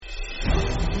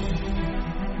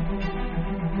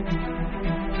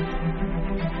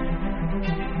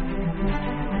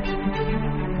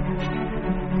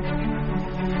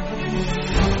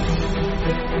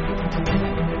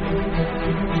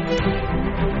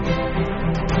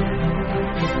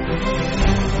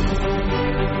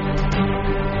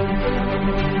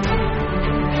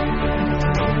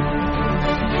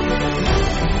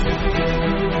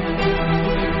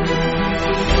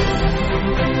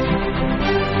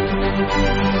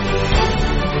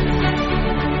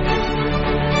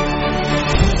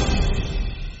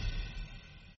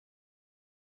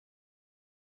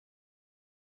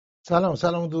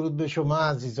سلام درود به شما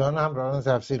عزیزان همراهان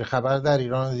تفسیر خبر در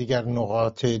ایران و دیگر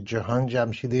نقاط جهان.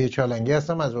 جمشید چالنگی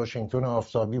هستم از واشنگتن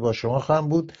آفتابی با شما خواهم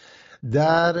بود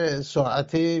در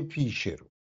ساعت پیش رو.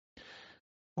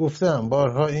 گفتم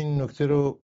بارها این نکته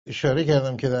رو اشاره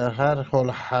کردم که در هر حال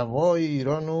هوای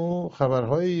ایران و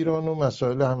خبرهای ایران و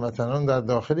مسائل هموطنان در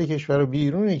داخل کشور و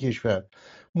بیرون کشور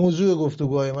موضوع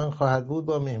گفتگوهای من خواهد بود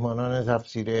با میهمانان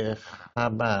تفسیر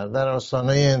خبر در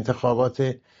آستانه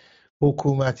انتخابات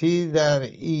حکومتی در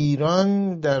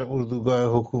ایران. در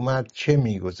اردوگاه حکومت چه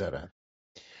می‌گذرد؟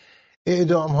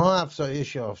 اعدام ها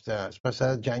افزایش یافته است پس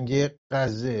از جنگ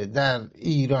غزه در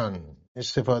ایران.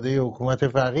 استفاده حکومت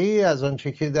فقیه از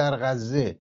آنچه که در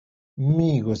غزه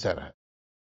می‌گذرد.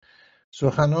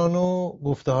 سخنان و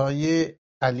گفته‌های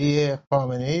علی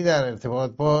خامنه‌ای در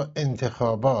ارتباط با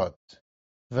انتخابات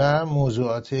و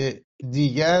موضوعات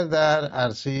دیگر در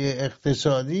عرصه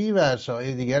اقتصادی و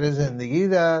عرصه‌های دیگر زندگی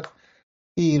در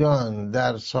ایران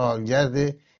در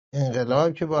سالگرد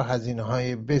انقلاب که با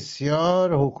هزینه‌های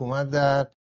بسیار حکومت در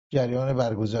جریان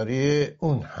برگزاری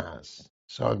اون هست.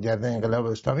 سالگرد انقلاب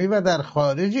اسلامی و در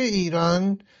خارج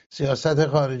ایران سیاست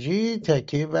خارجی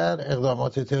تکیه بر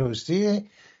اقدامات تروریستی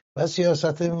و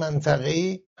سیاست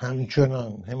منطقه‌ای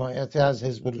همچنان حمایت از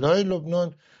حزب الله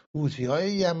لبنان،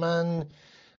 حوثی‌های یمن،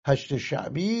 هشت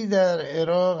شعبی در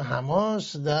عراق،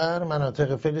 حماس در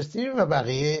مناطق فلسطین و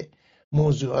بقیه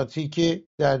موضوعاتی که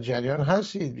در جریان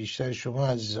هستید بیشتر شما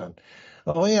عزیزان.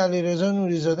 آقای علیرضا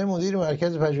نوری زاده مدیر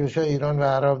مرکز پژوهش‌های ایران و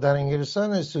عرب در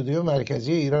انگلستان، استودیو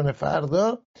مرکزی ایران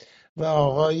فردا، و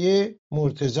آقای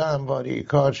مرتضی انواری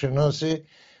کارشناس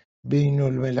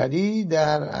بین‌المللی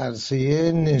در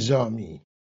عرصه نظامی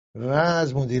و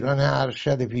از مدیران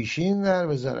ارشد پیشین در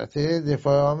وزارت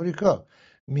دفاع آمریکا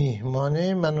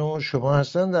میهمان من و شما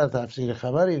هستند در تفسیر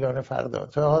خبر ایران فردا.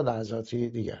 تا لحظاتی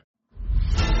دیگر.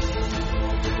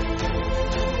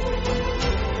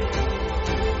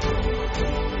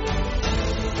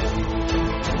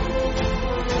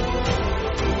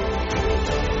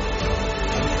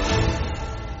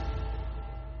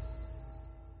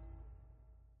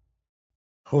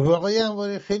 خب آقای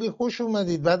انواری خیلی خوش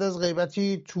اومدید. بعد از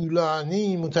غیبتی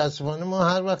طولانی متاسفانه ما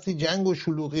هر وقتی جنگ و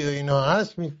شلوغی و اینا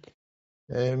هست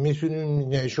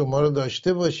میتونیم شما رو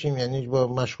داشته باشیم، یعنی با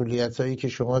مشغولیت هایی که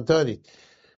شما دارید،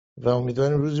 و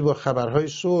امیدوارم روزی با خبرهای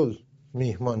صلح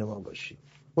میهمان ما باشید.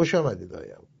 خوش آمدید آقای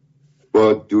انواری.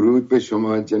 با درود به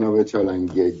شما جناب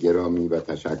چالنگی گرامی و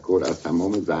تشکر از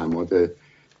تمام زحمات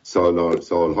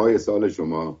سالهای سال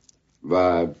شما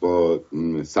و با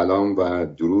سلام و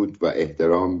درود و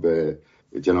احترام به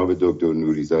جناب دکتر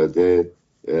نوری زاده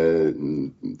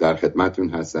در خدمتون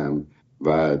هستم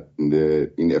و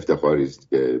این افتخاری است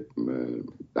که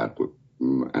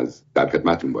در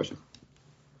خدمتون باشم.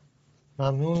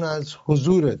 ممنون از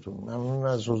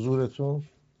حضورتون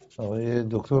آقای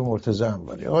دکتر مرتضی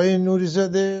انواری. آقای نوری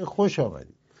زاده خوش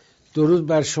آمدید. درود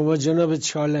بر شما جناب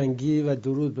چالنگی و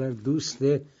درود بر دوست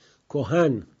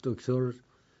کهن دکتر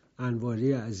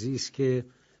انواری عزیز که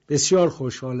بسیار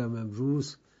خوشحالم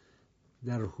امروز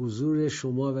در حضور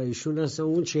شما و ایشون هستم.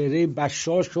 اون چهره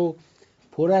بشاش و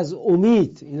پر از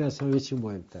امید، این از همه چی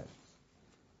مهمتر.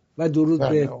 و درود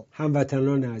به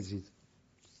هموطنان عزیز.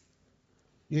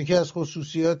 یکی از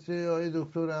خصوصیات آقای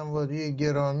دکتر انواری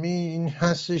گرامی این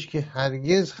هستش که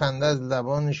هرگز خنده از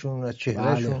لبانشون و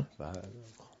چهرهشون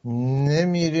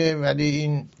نمیره، ولی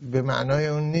این به معنای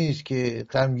اون نیست که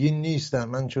غمگین نیستم.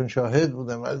 من چون شاهد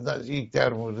بودم از نزدیک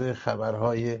در مورد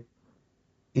خبرهای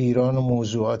ایران و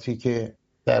موضوعاتی که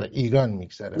در ایران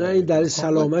میگذره. نه این در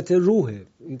سلامت روحه،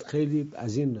 این خیلی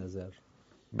از این نظر.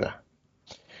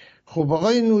 خب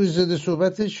آقای نوری زاده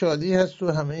صحبت شادی هست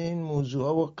و همه این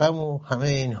موضوعات و غم و همه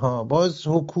اینها. باز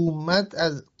حکومت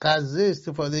از غزه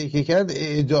استفاده که کرد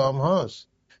اعدام هاست.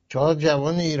 4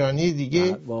 جوان ایرانی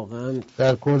دیگه واقعا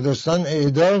در کردستان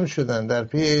اعدام شدن در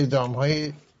پی اعدام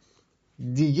های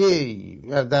دیگه،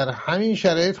 و در همین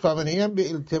شرایط خامنه‌ای هم به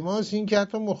التماس این که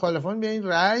حتی مخالفان بیاین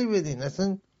رأی بدین.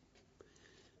 اصلا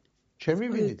چه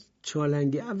میبینید؟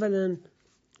 چالنگی اولا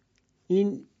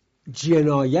این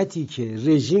جنایتی که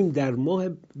رژیم در ماه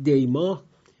دیماه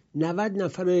 90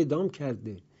 نفر رو اعدام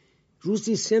کرده،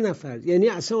 روزی 3 نفر، یعنی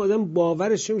اصلا آدم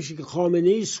باورش نمیشه که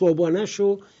خامنه‌ای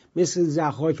صبحانه‌شو مثل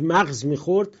ضحاک مغز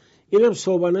میخورد، اینم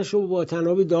صبحانه‌شو با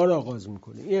تناب دار آغاز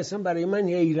میکنه. این اصلا برای من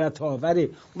حیرت آوره.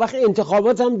 وقت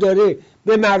انتخابات هم داره،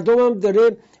 به مردم هم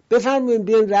داره بفرمایید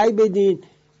بیان رأی بدین،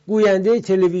 گوینده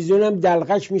تلویزیون هم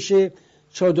دلقش میشه،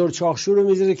 چادر چاخشو رو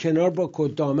میذاره کنار با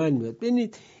کت دامن میاد.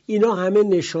 ببینید اینا همه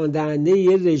نشان دهنده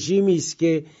یه رژیمی است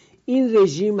که این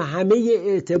رژیم همه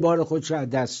اعتبار خودش از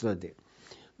دست داده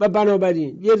و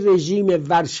بنابراین یه رژیم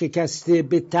ورشکسته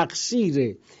به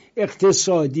تقصیر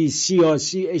اقتصادی،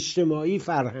 سیاسی، اجتماعی،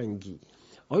 فرهنگی.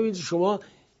 آقا شما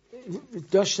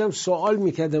داشتم سوال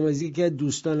میکردم از یکی از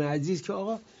دوستان عزیز که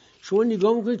آقا شما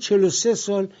نگاه میکنید 43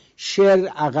 سال شعر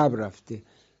عقب رفته،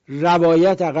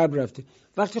 روایت عقب رفته،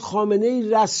 وقتی خامنه ای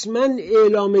رسما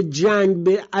اعلام جنگ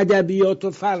به ادبیات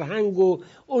و فرهنگ و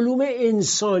علوم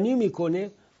انسانی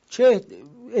میکنه چه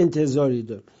انتظاری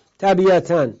داره؟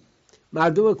 طبیعتاً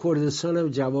مردم کردستان هم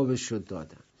جوابش رو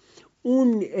دادن.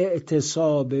 اون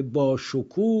اعتصاب با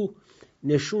شکوه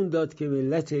نشون داد که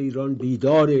ملت ایران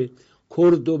بیداره،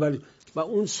 کرد و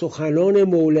اون سخنان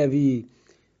مولوی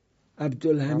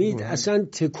عبدالحمید اصلا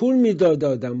تکون میداد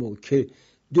آدمو که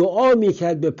دعا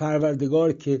میکرد به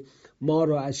پروردگار که ما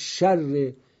را از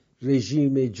شر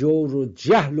رژیم جور و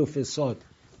جهل و فساد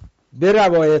به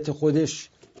روایت خودش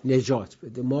نجات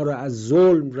بده، ما را از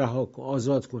ظلم رها کن،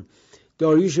 آزاد کن.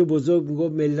 داریوش بزرگ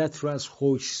میگفت ملت رو از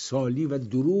خوشسالی و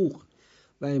دروغ،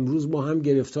 و امروز ما هم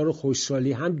گرفتار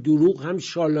خوشسالی، هم دروغ، هم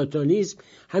شارلاتانیسم،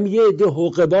 هم یه عده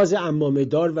حقه‌باز عمامه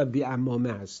دار و بی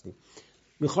عمامه هستیم.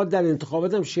 میخواد در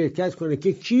انتخابات هم شرکت کنه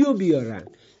که کیو بیارن؟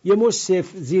 یه مش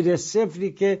زیر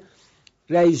صفری که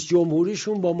رئیس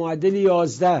جمهوریشون با معدل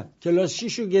 11 کلاس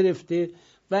 6 رو گرفته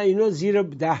و اینا زیر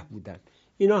 10 بودن.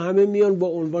 اینا همه میان با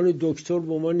عنوان دکتر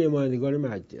به عنوان نمایندگان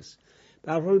مجلس.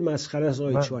 در حال مسخره است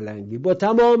آقای چالنگی. با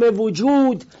تمام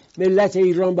وجود ملت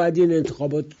ایران باید این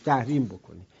انتخابات تحریم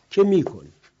بکنه که میکنه.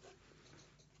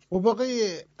 خب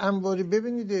آقای انواری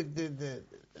ببینید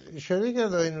اشاره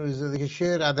کرد آقای نوری که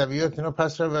شعر، ادبیات اینا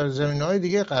پس رو بر زمینه‌های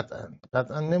دیگه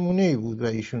قطعا نمونه‌ای بود و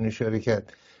ایشون اشاره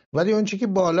کرد، ولی اون چی که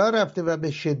بالا رفته و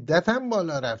به شدت هم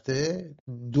بالا رفته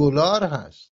دلار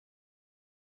هست.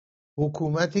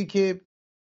 حکومتی که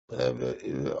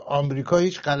آمریکا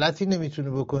هیچ غلطی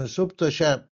نمیتونه بکنه، صبح تا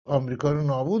شب آمریکا رو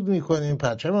نابود میکنیم،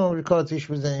 پرچم آمریکا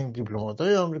آتیش بزنیم،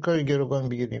 دیپلمات‌های آمریکا رو گروگان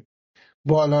بگیریم.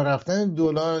 بالا رفتن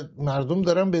دلار، مردم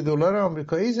دارن به دلار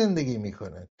آمریکایی زندگی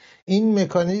میکنن. این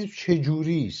مکانیزم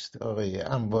چجوری است آقای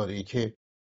انواری که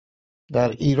در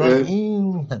ایران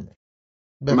این همه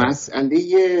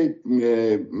مسئله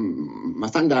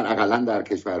مثلا اقلا در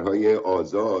کشورهای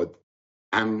آزاد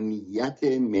امنیت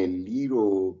ملی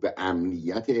رو به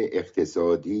امنیت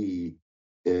اقتصادی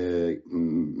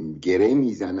گره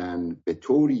میزنن به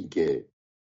طوری که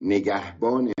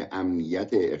نگهبان امنیت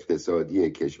اقتصادی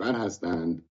کشور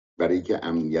هستند برای که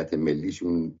امنیت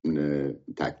ملیشون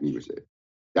تکمیل بشه.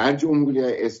 در جمهوری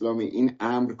اسلامی این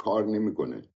امر کار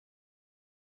نمیکنه.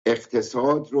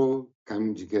 اقتصاد رو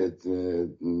همینجوری که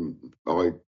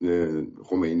آقای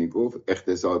خمینی گفت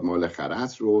اقتصاد مال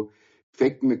خرس رو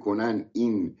فکر میکنن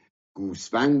این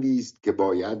گوسفندی است که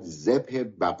باید ذبح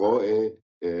بقای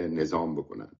نظام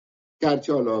بکنن.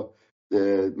 گرچه حالا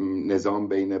نظام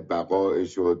بین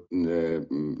بقایش و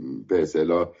به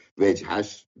اصطلاح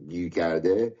وجهش گیر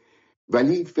کرده،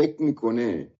 ولی فکر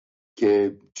میکنه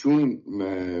که چون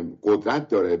قدرت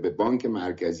داره به بانک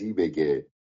مرکزی بگه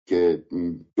که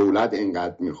دولت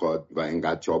اینقدر میخواد و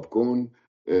اینقدر چاپ کن،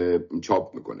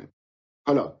 چاپ میکنه.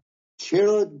 حالا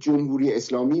چرا جمهوری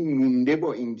اسلامی مونده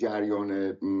با این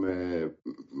جریان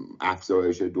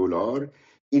افزایش دلار؟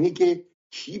 اینی که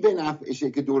کی به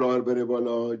نفعشه که دلار بره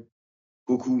بالا؟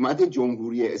 حکومت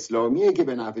جمهوری اسلامیه که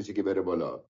به نفعشه که بره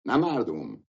بالا، نه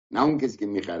مردم، نه اون کسی که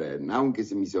میخره، نه اون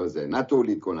کسی میسازه، نه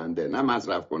تولید کننده، نه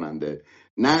مصرف کننده،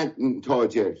 نه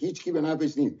تاجر. هیچ کی به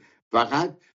نفعش نیست،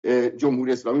 فقط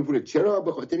جمهوری اسلامی پوله. چرا؟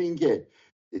 به خاطر اینکه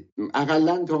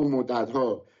اقلا تا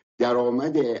مدت‌ها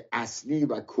درآمد اصلی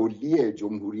و کلی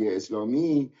جمهوری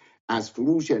اسلامی از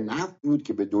فروش نفت بود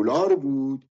که به دلار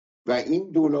بود و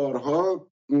این دلارها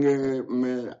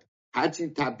هرچی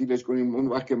تبدیلش کنیم، اون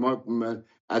وقت که ما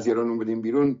از ایران اومدیم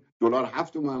بیرون دلار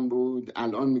 7 تومن بود،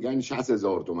 الان میگن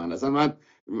 60,000 تومن. اصلا من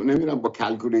نمیدونم با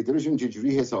کلکولیترشون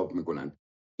چجوری حساب میکنن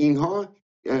اینها.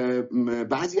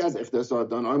 بعضی از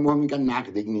اقتصاددان‌ها ما میگن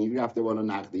نقدینگی رفته بالا،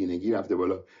 نقدینگی رفته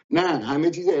بالا. نه، همه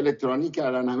چیز الکترونیک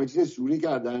کردن، همه چیز سوری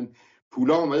کردن.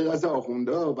 پولا اومده دست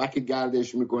آخونده، وقتی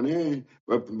گردش میکنه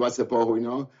و سپاه و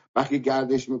اینا وقتی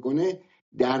گردش میکنه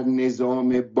در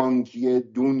نظام بانکی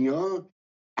دنیا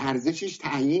ارزشش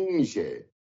تعیین میشه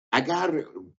اگر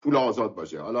پول آزاد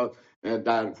باشه. حالا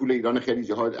در پول ایران خیلی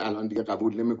جاها الان دیگه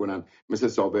قبول نمیکنن، مثل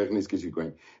سابق نیست که چی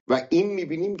کنیم. و این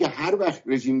میبینیم که هر وقت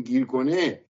رژیم گیر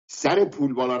کنه سر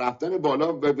پول بالا رفتن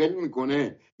بالا ول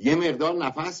میکنه، یه مقدار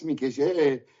نفس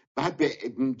میکشه، بعد به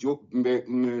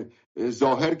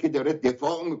ظاهر که داره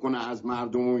دفاع میکنه از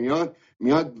مردم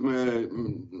میاد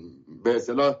به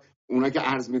اصطلاح اونا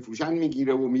که ارز میفروشن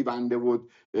میگیره و میبنده و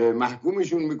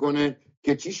محکومشون میکنه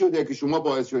که چی شده که شما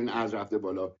باعث شدین ارز رفته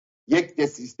بالا. یک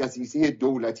دسیسه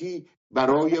دولتی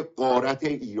برای غارت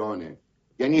ایرانه.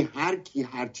 یعنی هر کی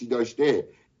هر چی داشته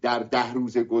در 10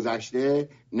 روز گذشته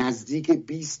نزدیک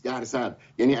 20%،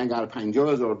 یعنی اگر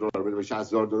 $50,000 بده به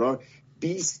 $60,000،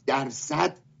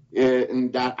 20%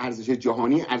 در ارزش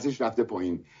جهانی ارزش رفته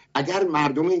پایین. اگر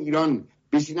مردم ایران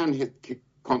بشینن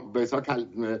به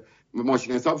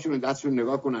ماشین حسابشون دستشون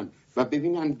نگاه کنن و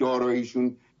ببینن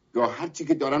داراییشون یا هر چی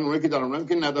که دارن، اونایی که دارن اونایی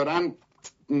که ندارن 20%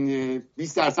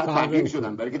 تغییر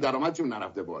شدن، برای که درآمدشون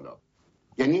نرفته بالا.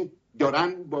 یعنی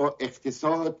دارن با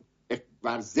اقتصاد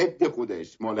بر ضد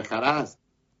خودش مال خرست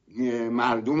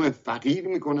مردم فقیر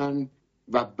میکنن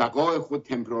و بقای خود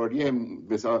تمپراری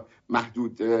بسا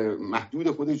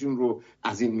محدود خودشون رو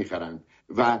از این میخرن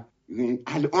و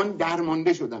الان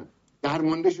درمانده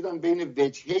شدن بین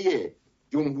وجهه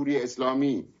جمهوری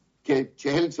اسلامی که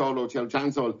 40 سال و 40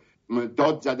 چند سال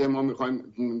داد زده ما میخوایم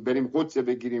بریم قدس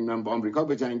بگیریم، با آمریکا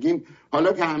بجنگیم.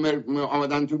 حالا که همه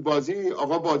آمدن تو بازی،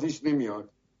 آقا بازیش نمیاد،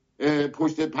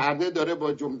 پشت پرده داره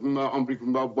با آمریکا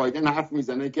با بایدن حرف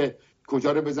میزنه که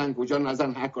کجا رو بزن کجا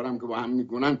نزن، هر کارم که با هم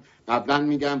میکنن. قبلا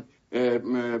میگم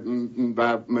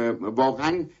و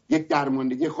واقعا یک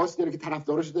درماندگی خاص داره که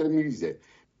طرفدارش داره میریزه.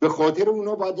 به خاطر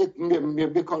اونا باید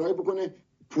یک کارهایی بکنه،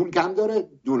 پول کم داره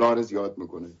دلار زیاد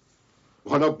میکنه.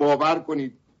 حالا باور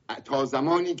کنید تا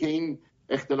زمانی که این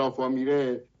اختلافا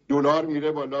میره دلار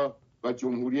میره بالا و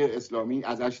جمهوری اسلامی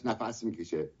ازش نفس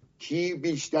میکشه. کی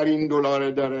بیشترین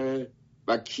دلار داره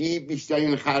و کی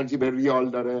بیشترین خرجی به ریال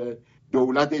داره؟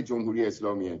 دولت جمهوری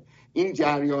اسلامیه. این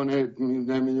جریان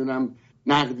نمیدونم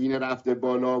نقدینه رفته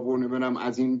بالا و نمیدونم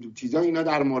از این چیزا، اینا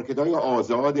در مارکت‌های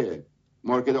آزاده،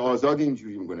 مارکت آزاد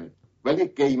اینجوری میکنه، ولی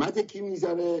قیمت کی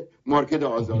میذاره؟ مارکت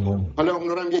آزاد. حالا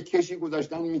اونا رو هم یک کشی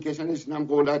گذاشتن میکشنش،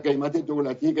 هم قیمت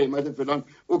دولتی، قیمت فلان،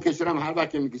 او کشور هم هر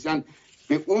وقت میکشن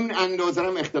به اون اندازه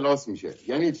هم اختلاس میشه.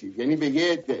 یعنی چی؟ یعنی به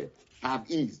یه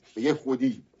تبعیض، به یه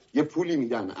خودی یه پولی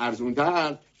میدن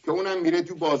ارزونتر که اونم میره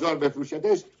تو بازار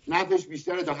بفروشتش، نفعش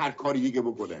بیشتره تا هر کاری دیگه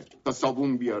بکنه، تا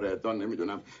صابون بیاره، تا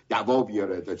نمیدونم دوا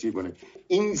بیاره، تا چی کنه.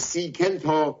 این سیکل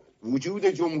تا وجود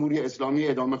جمهوری اسلامی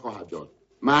ادامه خواهد داد.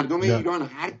 مردم ایران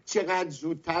هر چقدر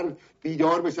زودتر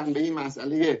بیدار بشن به این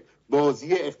مسئله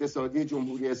بازی اقتصادی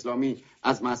جمهوری اسلامی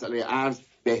از مسئله ارز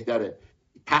بهتره.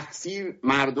 تقصیر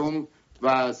مردم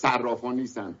و صرافان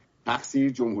نیستن، تقصیر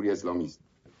جمهوری اسلامی است.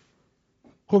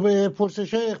 خب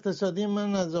پرسش‌های اقتصادی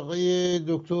من از آقای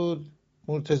دکتر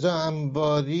مرتضی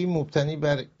انواری مبتنی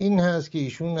بر این هست که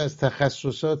ایشون از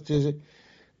تخصصات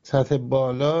سطح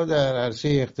بالا در عرصه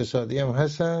اقتصادی هم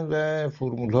هستن و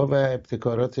فرمول‌ها و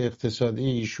ابتکارات اقتصادی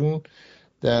ایشون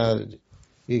در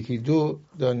 1-2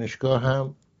 دانشگاه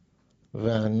هم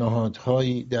و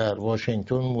نهادهایی در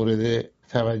واشنگتن مورد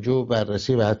توجه و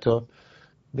بررسی و حتی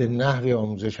به نحو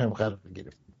آموزش هم قرار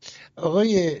گرفت.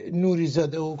 آقای نوری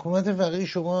زاده، حکومت فقیه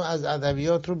شما از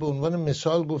ادبیات رو به عنوان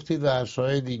مثال گفتید و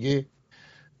عرصه‌های دیگه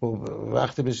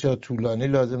وقت بسیار طولانی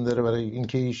لازم داره برای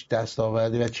اینکه هیچ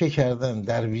دستاوردی و چه کردن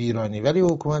در ویرانی، ولی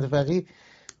حکومت فقیه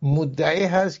مدعی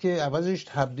هست که عوضش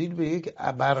تبدیل به یک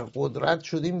ابرقدرت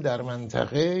شدیم در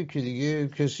منطقه که دیگه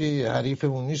کسی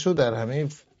حریفمون نیست و در همه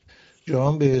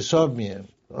جهان به حساب میاد.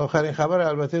 آخرین خبر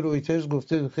البته رویترز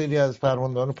گفته خیلی از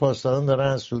فرماندهان و پاسداران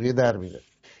دارن از سوریه در میرن.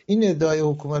 این ادعای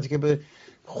حکومتی که به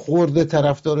خورده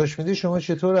طرفدارش میده شما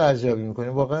چطور ارزیابی میکنید؟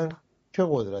 واقعا چه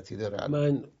قدرتی داره؟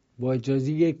 من با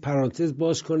اجازه یک پرانتز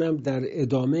باز کنم در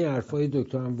ادامه حرفای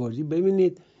دکتر انواری.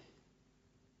 ببینید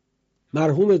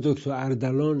مرحوم دکتر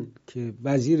اردلان که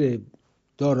وزیر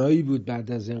دارایی بود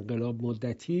بعد از انقلاب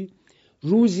مدتی،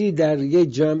 روزی در یک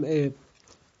جمع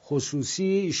خصوصی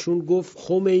ایشون گفت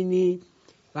خمینی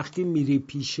وقتی میری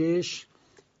پیشش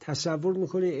تصور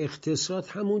میکنه اقتصاد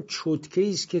همون چتکه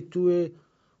است که تو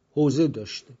حوزه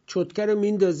داشته، چتکه رو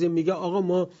میندازه میگه آقا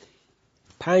ما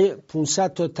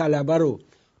 500 تا طلبه رو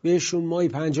بهشون ماهی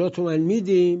 50 تومن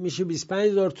میدیم میشه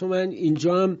 25,000 تومن،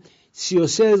 اینجا هم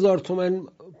 33,000 تومن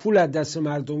پول از دست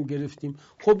مردم گرفتیم.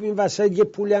 خب این وسط یه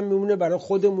پول هم میمونه برای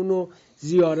خودمون و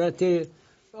زیارت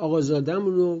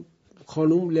آقازادمون و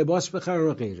خانوم لباس بخرن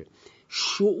و غیره.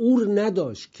 شعور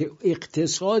نداشت که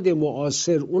اقتصاد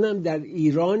معاصر اونم در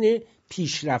ایران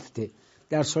پیشرفته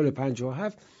در سال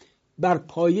 57 بر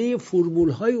پایه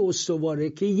فرمول‌های استواره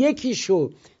که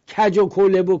یکیشو کج و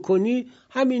کوله بکنی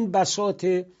همین بساط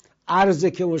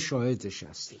ارزه که ما شاهدش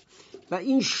هستیم و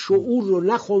این شعور رو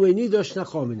نه خمینی داشت نه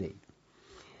خامنه‌ای.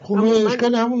 خب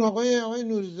اشکال همون آقای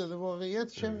نوری زاده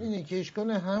واقعیتش هم اینه که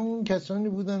اشکال همون کسانی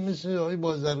بودن مثل آقای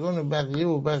بازرگان و بقیه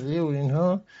و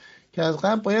اینها که از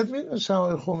قبل باید میدونستن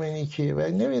آقای خمینی کیه و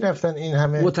نمیرفتن این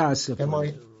همه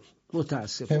متاسفانه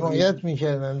متاسفانه حمایت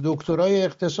میکردن. دکترای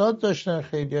اقتصاد داشتن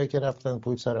خیلی‌ها که رفتن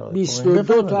پشت سر آقای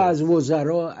 22 تا از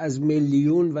وزرا از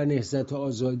ملیون و نهضت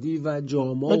آزادی و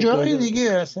جامعه و جای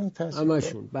دیگه اصلا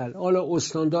همشون. بله حالا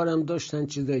استاندارم داشتن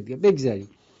چیزای دیگه. بگذاریم.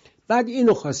 بعد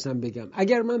اینو خواستم بگم،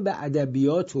 اگر من به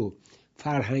ادبیات و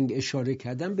فرهنگ اشاره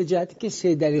کردم به جهتی که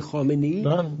سید علی خامنه‌ای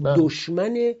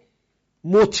دشمن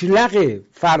مطلق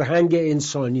فرهنگ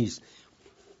انسانی است.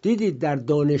 دیدید در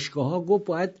دانشگاه ها گفت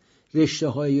باید رشته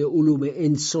های علوم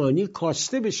انسانی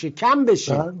کاسته بشه، کم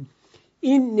بشه.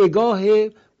 این نگاه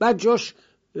بعد جاش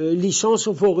لیسانس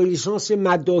و فوق لیسانس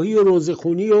مداحی و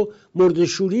روزخونی و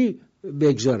مردشوری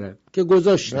بگذارن که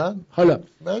گذاشتن. حالا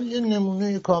یه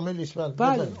نمونه کاملی است.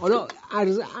 بله حالا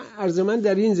عرض من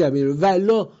در این زمینه،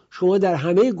 والله شما در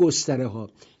همه گستره ها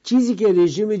چیزی که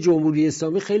رژیم جمهوری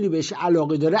اسلامی خیلی بهش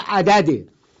علاقه داره عدده.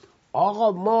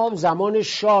 آقا ما زمان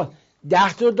شاه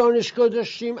 10 تا دانشگاه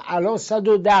داشتیم، الان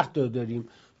 110 تا داریم.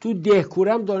 تو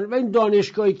دهکورم و این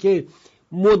دانشگاهی که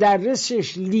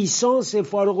مدرسش لیسانس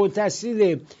فارغ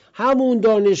التحصیل همون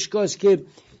دانشگاه است که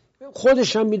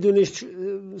خودش هم میدونه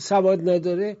سواد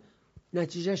نداره،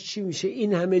 نتیجهش چی میشه؟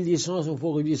 این همه لیسانس و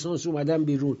فوق لیسانس اومدن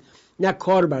بیرون، نه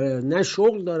کار بلدن نه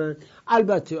شغل دارن.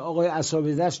 البته آقای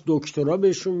عصابی دست دکترا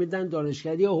بهشون میدن،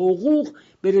 دانشکده حقوق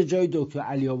بره جای دکتر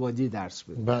علی آبادی درس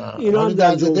بده. اینا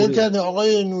درد دل کرده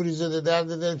آقای نوری زاده،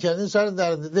 درد دل کرده، سر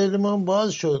درد دل ما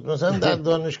باز شد. مثلا در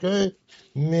دانشگاه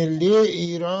ملی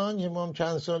ایران امام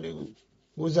چند سالی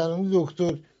گذرانی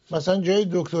دکتر، مثلا جای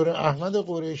دکتر احمد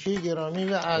قریشی گرامی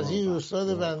و عزیز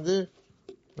استاد بنده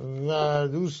و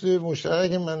دوست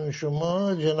مشترک من و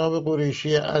شما جناب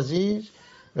قریشی عزیز،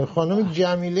 خانم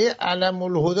جمیله علم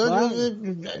الهدی جزو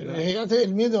هیئت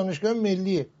علمی دانشگاه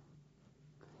ملیه.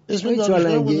 اسم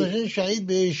دانشگاه گذاشتن شهید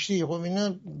بهشتی. خب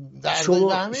اینا در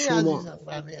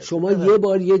شما یه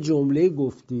بار یه جمله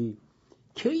گفتی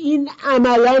که این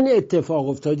عملا اتفاق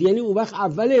افتاد. یعنی اون وقت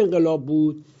اول انقلاب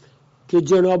بود که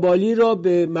جناب عالی را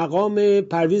به مقام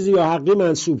پرویز یاحقی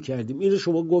منصوب کردیم. این رو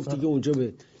شما گفتی که اونجا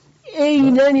به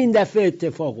عیناً این دفعه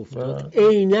اتفاق افتاد.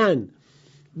 عیناً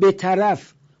به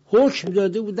طرف حکم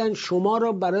داده بودن شما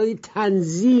را برای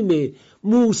تنظیم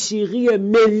موسیقی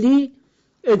ملی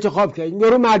انتخاب کردیم.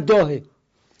 یارو مداحه.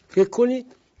 فکر کنید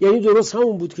یعنی درست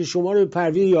همون بود که شما رو به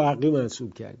پرویز یاحقی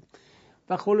منصوب کردیم.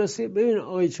 و خلاصه ببین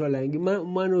آقای چالنگی،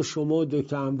 من و شما و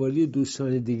دکتر انواری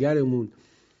دوستان دیگرمون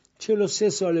 43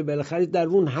 سال بالاخره در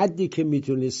اون حدی که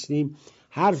میتونستیم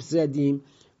حرف زدیم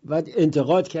و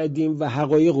انتقاد کردیم و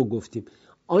حقایق رو گفتیم.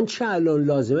 آنچه الان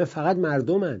لازمه فقط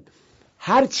مردمن.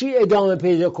 هرچی ادامه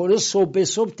پیدا کنه صبح به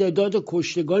صبح تعداد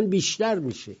کشتگان بیشتر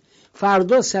میشه.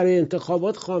 فردا سر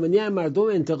انتخابات خامنه‌ای از مردم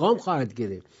انتقام خواهد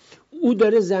گرفت. او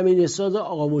داره زمین ساز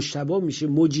آقا مجتبی میشه،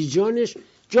 مجیجانش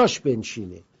جاش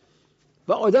بنشینه.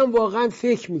 و آدم واقعا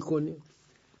فکر میکنه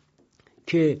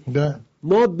که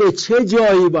ما به چه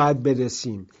جایی باید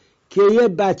برسیم که یه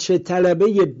بچه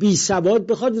طلبه بی سواد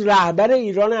بخواد رهبر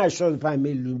ایران 85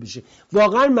 میلیون بشه.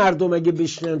 واقعا مردم اگه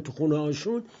بشینن تو خونه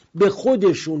هاشون به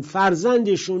خودشون،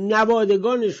 فرزندشون،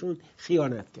 نوادگانشون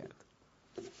خیانت کرد.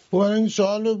 خب این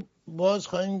سوالو باز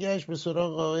خواهیم گشت به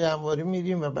سراغ آقای انواری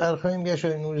میریم و بعد خواهیم گشت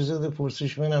آقای نوری زاده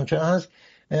پرسش منم چه هست.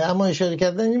 اما اشاره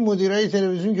کردن این مدیرای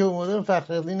تلویزیون که اومدن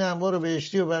فخرالدین انوار و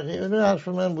بهشتی و بقیه، حرف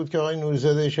من بود که آقای نوری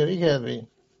زاده اشاره کرد به این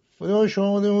بودم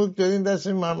شما بودیم دادین دست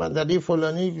محمد علی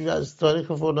فلانی از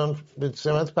تاریخ فلان به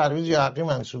سمت پرویز یاحقی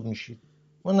منصوب میشید.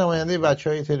 ما نماینده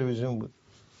بچهای تلویزیون بود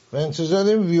و انتظار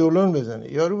داریم ویولون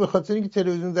بزنه. یارو به خاطر اینکه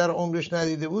تلویزیون در عمرش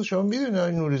ندیده بود، شما میدونید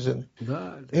آقای نوری زاده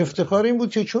افتخار این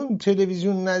بود که چون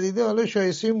تلویزیون ندیده حالا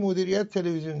شایسته مدیریت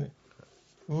تلویزیونه.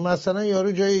 مثلا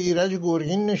یارو جای ایرج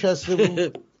گرگین نشسته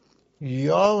بود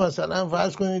یا مثلا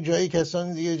فرض کنید جای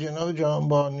کسانی دیگه، جناب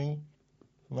جهانبانی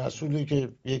مسئولی که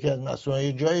یکی از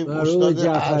مسئولای جای استاد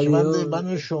ارشد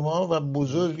من و شما و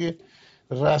بزرگ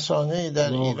رسانه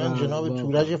در ایران جناب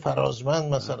تورج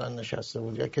فرازمند مثلا نشسته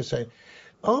بود یا کسایی.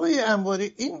 آقای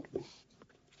انواری این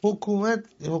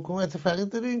حکومت فقید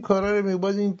داره این کارا رو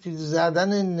میباز، این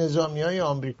زدن نظامیای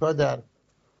آمریکا در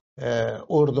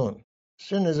اردن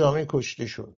 3 نظامی کشته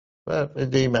شد و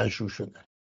عده‌ای مجروح شدن.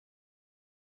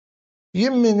 یه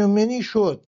منومنی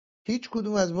شد. هیچ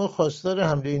کدوم از ما خواستار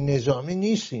حمله نظامی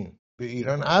نیستیم به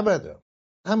ایران ابدا.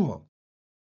 اما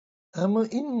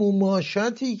این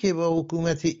مماشاتی که با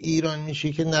حکومت ایران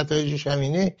میشه که نتایجش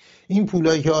همینه، این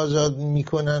پولایی که آزاد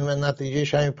میکنن و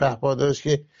نتیجهش همین پهپاداست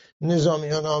که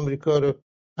نظامیان آمریکا رو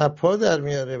پا در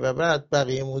میاره و بعد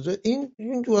بقیه موضوع، این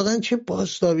واقعا چه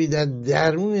بازتابی در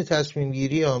درون تصمیم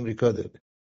گیری آمریکا داره؟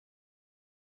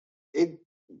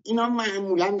 اینا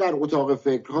معمولا در اتاق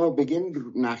فکرها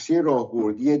بگیم نقشه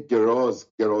راهبردی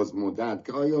دراز مدت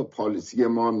که آیا پالیسی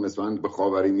ما مثلا به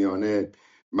خاورمیانه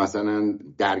مثلا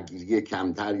درگیری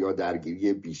کمتر یا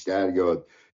درگیری بیشتر یا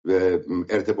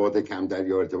ارتباط کمتر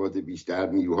یا ارتباط بیشتر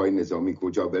نیروهای نظامی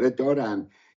کجا بره دارن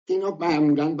که اینا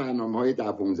معمولا برنامه‌های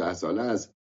 10-15 ساله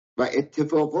است و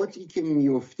اتفاقاتی که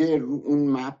میفته رو اون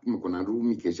مپ میکنن، رو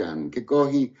میکشن که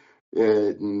گاهی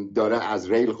داره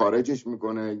از ریل خارجش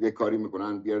میکنه، یه کاری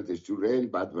میکنن بیارتش تو ریل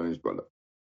بعد برنش بالا.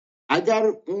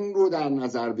 اگر اون رو در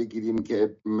نظر بگیریم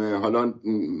که حالا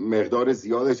مقدار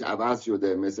زیادش عوض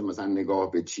شده، مثلا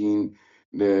نگاه به چین،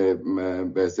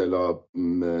 به اصطلاح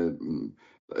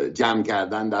جمع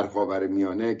کردن در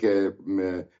خاورمیانه که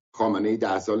خامنه‌ای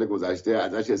 10 سال گذشته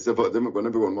ازش استفاده میکنه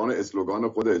به عنوان اسلوگان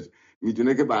خودش،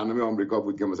 میدونه که برنامه آمریکا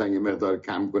بود که مثلا یه مقدار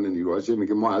کم کنه نیروهاش،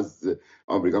 میگه ما از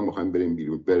آمریکا میخوایم بریم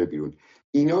بیرون.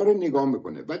 اینا رو نگاه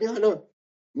میکنه. ولی حالا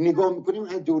نگاه میکنیم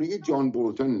از دوره جان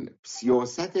بولتون،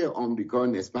 سیاست آمریکا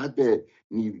نسبت به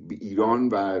ایران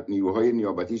و نیروهای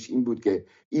نیابتیش این بود که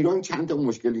ایران چند تا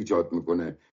مشکل ایجاد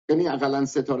میکنه، یعنی اقلا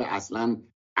 3 تا اصلا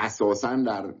اساسا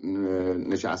در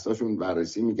نشستاشون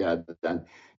بررسی میکردن.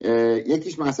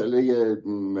 یکیش مسئله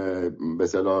به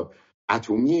اصطلاح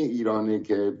اتمی ایرانه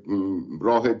که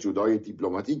راه جدای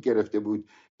دیپلماتیک گرفته بود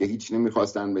که هیچ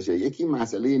نمیخواستن بشه. یکی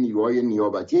مسئله نیروهای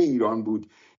نیابتی ایران بود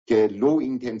که لو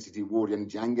اینتنسیتی وور، یعنی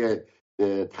جنگ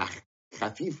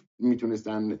خفیف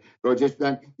میتونستن راجعش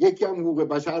بدن. یکی هم حقوق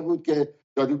بشر بود که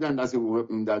داده بودن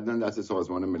دست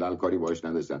سازمان ملل، کاری باش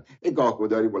نداشتن.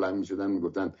 گاهگداری بلند میشدن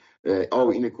میگفتن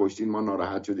اینو کشتین ما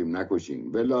ناراحت شدیم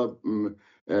نکشین، ولی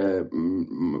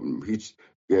هیچ.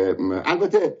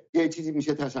 البته یه چیزی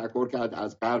میشه تشکر کرد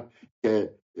از غرب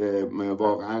که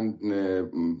واقعا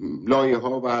لایه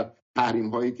ها و تحریم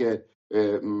هایی که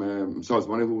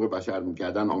سازمان حقوق بشر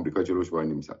میکردن آمریکا جلوش وای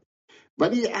نمیساد.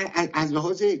 ولی از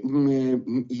لحاظ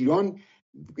ایران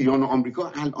و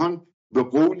آمریکا الان به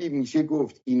قولی میشه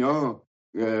گفت اینا،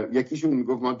 یکیشون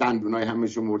میگفت ما دندونای همه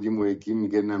شمردیم و یکی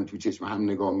میگه نم تو چشم هم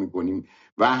نگاه میکنیم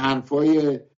و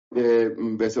حرفای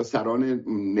به سران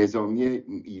نظامی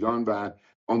ایران و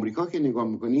آمریکا که نگاه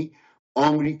میکنی،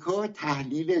 آمریکا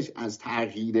تحلیلش از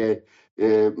تغییر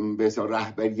به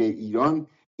رهبری ایران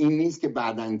این نیست که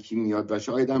بعدن کی میاد و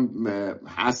شاید هم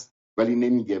هست ولی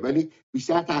نمیگه، ولی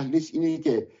بیشتر تحلیلش اینه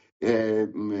که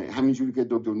همینجوری که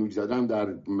دکتر نوری زاده هم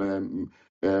در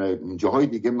جاهای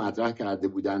دیگه مطرح کرده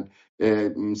بودن،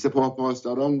 سپاه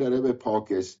پاسداران داره به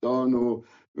پاکستان و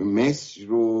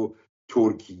مصر و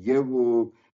ترکیه و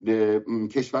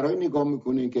کشورهای نگاه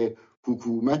میکنه که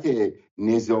حکومت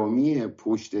نظامی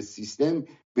پشت سیستم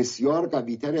بسیار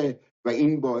قوی‌تره و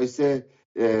این باعث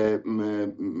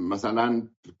مثلا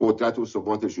قدرت و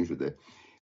ثباتشون شده.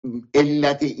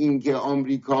 علت این که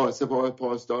آمریکا سپاه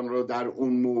پاسداران رو در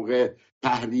اون موقع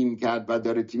تحریم کرد و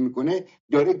داره چی میکنه،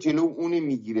 داره جلو اون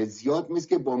میگیره. زیاد نیست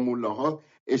که با ملاها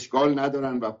اشکال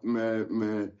ندارن و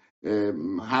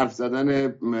حرف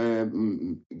زدن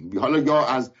حالا یا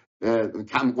از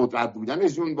کم قدرت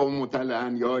بودنشون با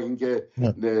مطلعن یا اینکه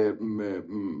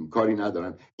کاری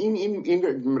ندارن.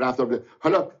 این رفتار بده.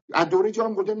 حالا از دوره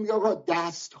جان بولتون میگه آقا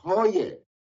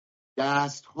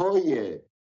دستهای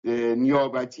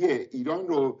نیابتی ایران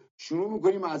رو شروع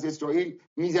میکنیم از اسرائیل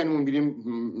میزنیم و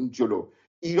میریم جلو.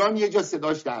 ایران یه جا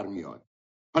صداش در میاد.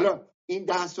 حالا این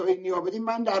دستهای نیابتی،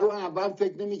 من در اون اول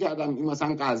فکر نمی‌کردم این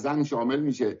مثلا غزه شامل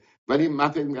میشه، ولی من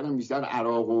فکر می‌کردم بیشتر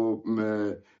عراق و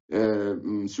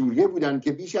سوریه بودن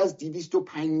که بیش از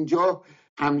 250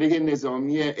 حمله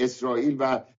نظامی اسرائیل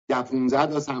و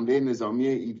 15 تا حمله نظامی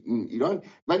ایران.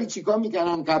 ولی چیکار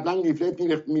می‌کردن؟ قبلا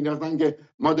لیفلت می‌ریختن که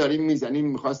ما داریم میزنیم،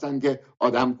 می‌خواستن که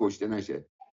آدم کشته نشه.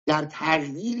 در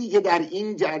تغییری که در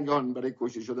این جریان برای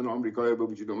کشته شدن آمریکایی به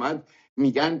وجود اومد،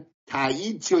 میگن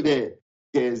تایید شده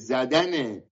که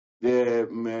زدن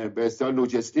به اصطلاح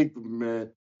لوجستیک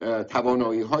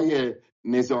توانایی‌های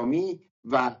نظامی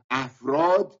و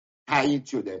افراد تایید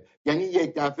شده. یعنی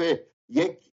یک دفعه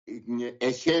یک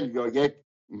اشل یا یک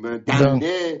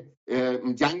دنده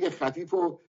جنگ خفیف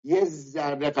رو یه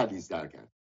ذره غلیظ‌تر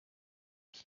کرد.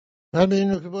 من به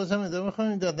این نکته باز هم ادامه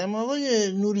خواهیم دادم.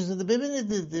 آقای نوری زاده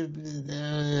ببینید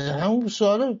همون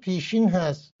سوال پیشین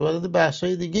هست، وارد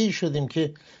بحث‌های دیگه ای شدیم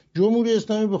که جمهوری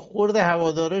اسلامی به خورد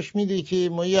هوادارش میده که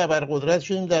ما یه ابرقدرت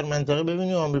شدیم در منطقه.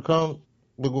 ببینیم آمریکا هم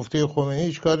به گفته خمینی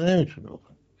هیچ کاری نمیتونه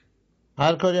بکنه،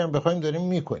 هر کاری هم بخوایم داریم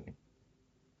میکنیم.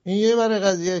 این یه بره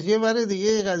قضیه است. یه بره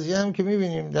دیگه قضیه هم که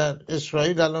میبینیم در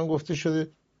اسرائیل الان گفته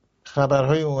شده،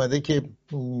 خبرهای اومده که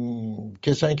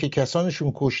کسانی که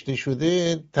کسانشون کشته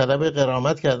شده طلب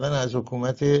غرامت کردن از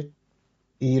حکومت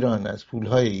ایران، از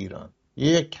پولهای ایران.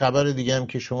 یک خبر دیگه هم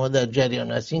که شما در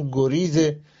جریان هستین،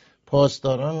 گریز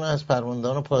پاسداران از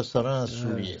فرماندهان و پاسداران از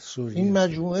سوریه. این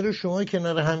مجموعه رو شما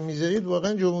کنار هم میذارید،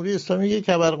 واقعا جمهوری اسلامی یک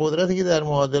ابرقدرتی که در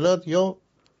معادلات یا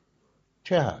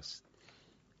چه هست؟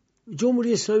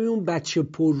 جمهوری اسلامی اون بچه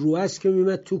پررو است که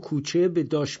میمد تو کوچه به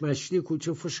داشمشتی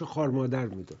کوچه فش خار مادر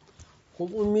میداد. خب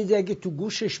اون میده اگه تو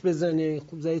گوشش بزنه،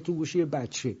 خب زده تو گوش یه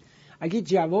بچه، اگه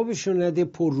جوابشو نده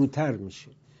پرروتر میشه.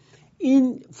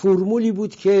 این فرمولی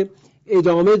بود که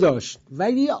ادامه داشت.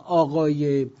 ولی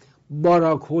آقای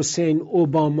باراک حسین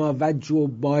اوباما و جو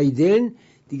بایدن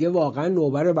دیگه واقعا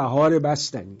نوبر بهار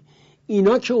بستنی.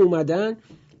 اینا که اومدن،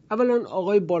 اولا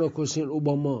آقای باراک حسین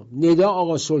اوباما ندا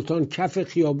آقا سلطان کف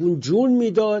خیابون جون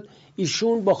میداد،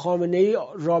 ایشون با خامنه‌ای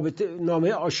رابطه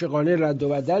نامه عاشقانه رد و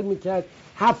بدل میکرد،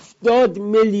 70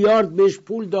 میلیارد بهش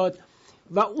پول داد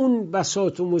و اون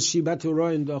بساط و مصیبت رو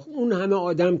راه انداخت، اون همه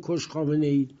آدم کش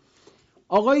خامنه‌ای.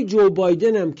 آقای جو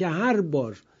بایدن هم که هر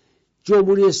بار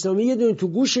جمهوری اسلامی یه دونه تو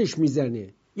گوشش میزنه،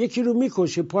 یکی رو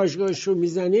میکشه، پاشگاهش رو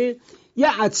میزنه،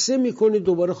 یه عطسه میکنه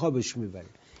دوباره خوابش میبره.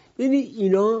 ببینید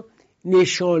اینا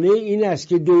نشانه این است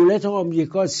که دولت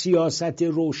آمریکا سیاست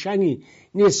روشنی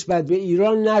نسبت به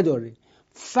ایران نداره،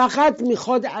 فقط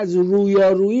میخواد از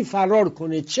رویارویی فرار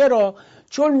کنه. چرا؟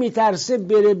 چون میترسه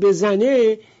بره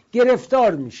بزنه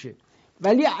گرفتار میشه،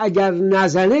 ولی اگر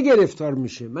نزنه گرفتار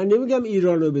میشه. من نمیگم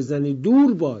ایران رو بزنه،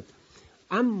 دور باد،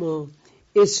 اما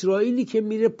اسرائیلی که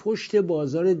میره پشت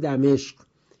بازار دمشق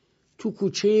تو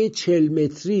کوچه 40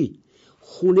 متری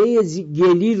خونه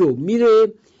گلی رو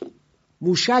میره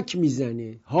موشک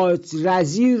میزنه،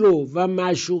 رزی رو و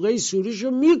معشوقه سوریش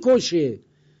رو میکشه،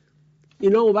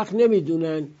 اینا اون وقت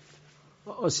نمیدونن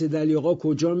آسد علی آقا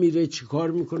کجا میره، چی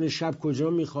کار میکنه، شب کجا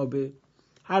میخوابه،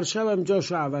 هر شب هم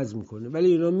جاشو عوض میکنه،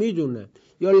 ولی اینا میدونن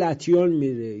یا لطیان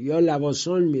میره یا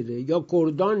لواسان میره یا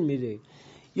کردان میره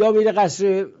یا میره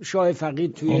قصر شاه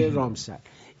فقید توی رامسر.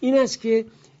 این است که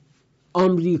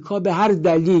آمریکا به هر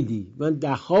دلیلی، من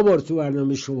 10 بار تو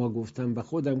برنامه شما گفتم و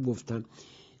خودم گفتم،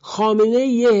 خامنه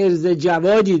یه حرز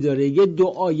جوادی داره، یه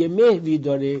دعای مهری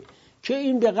داره که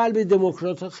این به قلب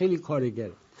دموکرات ها خیلی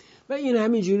کارگره و این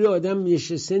همینجوری آدم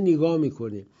نشسته نگاه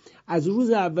میکنه. از روز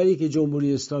اولی که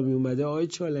جمهوری اسلامی اومده آقای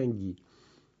چالنگی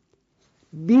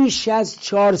بیش از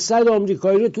 400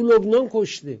 آمریکایی رو تو لبنان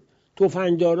کشته،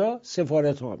 تفنگدارا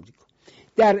سفارت آمریکا،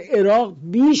 در عراق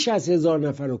بیش از 1000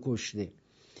 نفر رو کشته،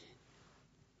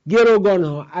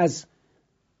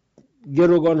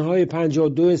 گروگان‌های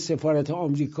 52 سفارت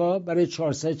آمریکا برای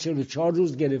 444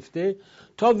 روز گرفته،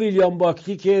 تا ویلیام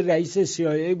باکلی که رئیس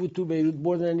CIA بود تو بیروت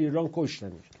بردن ایران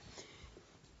کشتنش.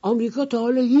 آمریکا تا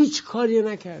حالا هیچ کاری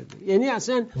نکرده. یعنی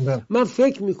اصلا من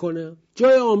فکر میکنم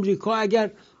جای آمریکا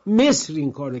اگر مصر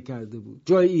این کار کرده بود،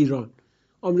 جای ایران،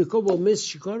 آمریکا با مصر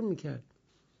چیکار میکرد؟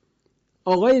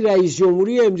 آقای رئیس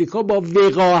جمهوری امریکا با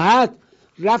وقاحت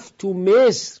رفت تو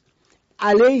مصر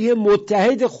علیه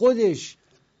متحد خودش.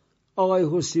 آقای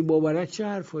حسنی مبارک چه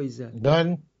حرفایی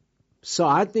زد؟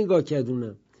 ساعت نگاه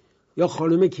کردونم، یا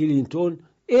خانم کلینتون،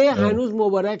 هنوز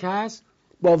مبارک هست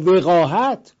با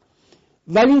وقاحت،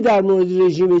 ولی در مورد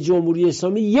رژیم جمهوری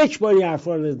اسلامی یک باری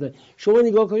حرفا نزدن. شما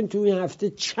نگاه کنید تو این هفته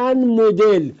چند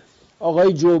مدل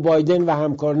آقای جو بایدن و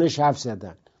همکارانش حرف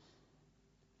زدن.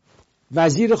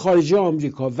 وزیر خارجه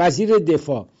آمریکا، وزیر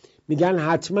دفاع میگن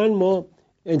حتما ما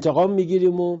انتقام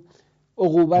میگیریم و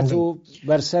عقوبت رو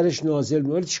بر سرش نازل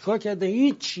می‌کنیم. چیکار کرده؟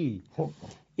 هیچی.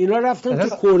 اینا رفتن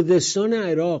تو کردستان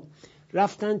عراق،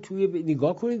 رفتن توی،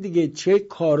 نگاه کنید دیگه چه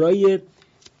کارای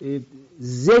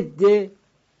ضد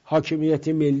حاکمیت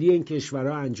ملی این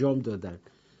کشورها انجام دادن.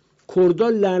 کردها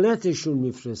لعنتشون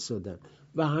میفرستادن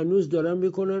و هنوز دارن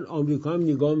میکنن. آمریکا هم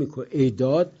نگاه میکنه.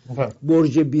 اعداد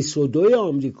برج 22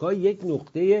 آمریکا یک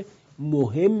نقطه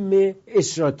مهم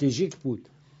استراتژیک بود،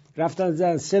 رفتن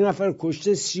زدن 3 نفر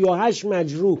کشته، 38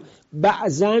 مجروح،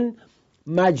 بعضن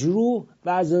مجروح و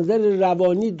از نظر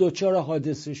روانی دچار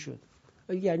حادثه شد.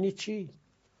 یعنی چی؟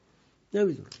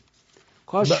 نمیدونم.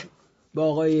 کاش با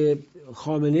آقای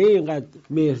خامنه اینقدر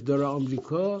مهر داره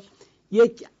آمریکا،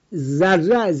 یک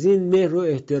ذره از این مهر و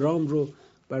احترام رو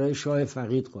برای شاه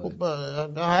فقید قائل.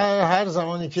 هر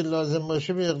زمانی که لازم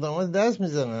باشه به اقدامات دست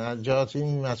میزنن. از جهات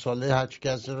این مسئله هرچی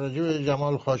کس راجع به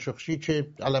جمال خاشقچی که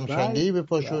علمشندهی به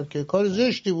پا شد که کار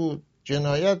زشتی بود،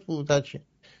 جنایت بود، هرچی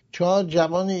 4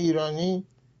 جوان ایرانی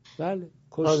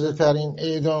تازه ترین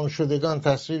اعدام شدگان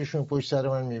تصویرشون پشت سر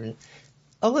من میبینید.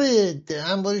 آقای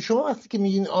انواری، شما وقتی که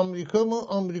میگین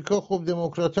آمریکا خب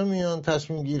دموکرات‌ها میان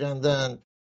تصمیم گیرندن،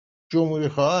 جمهوری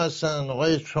خواه هستن،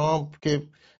 آقای ترامپ که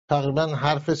تقریبا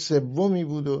حرف سومی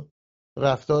بود و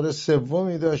رفتار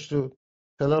سومی داشت و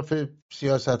خلاف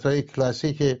سیاست‌های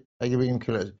کلاسیک، اگه بگیم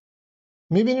کلاسیک،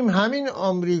 میبینیم همین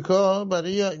آمریکا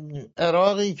برای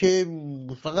عراقی که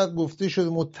فقط گفته شده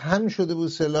متهم شده بود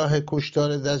سلاح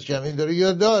کشتار دست جمعی داره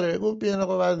یا داره، گفت بیان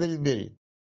آقا بردارید برید.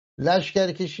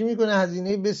 لشکرکشی میکنه،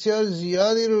 هزینه بسیار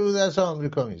زیادی رو دست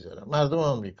آمریکا میذاره، مردم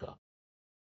آمریکا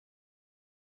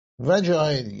و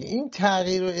جاهای دیگه. این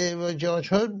تغییر و اعوجاج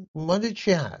ها مال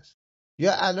چی هست؟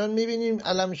 یا الان میبینیم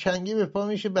علم شنگی به پا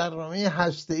میشه برنامه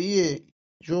هسته‌ای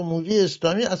جمهوری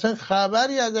اسلامی، اصلا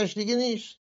خبری ازش دیگه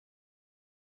نیست،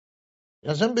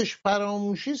 اصلا بهش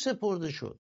فراموشی سپرده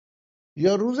شد.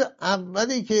 یا روز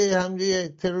اولی که حمله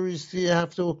تروریستی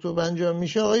 7 اکتبر انجام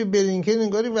میشه، آقای بلینکن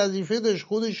انگاری وظیفه داشت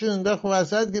خودش رو انداخت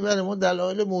وسط که بله ما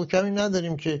دلایل محکمی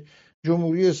نداریم که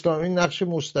جمهوری اسلامی نقش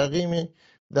مستقیمی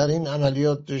در این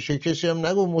عملیات داشته. کسی هم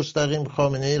نگو مستقیم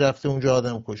خامنه ای رفته اونجا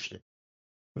آدم کشته،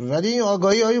 ولی این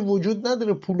آگاهی های وجود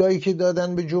نداره. پولایی که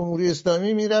دادن به جمهوری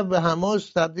اسلامی میره به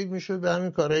حماس تبدیل میشد به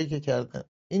همین کارهایی که کردن.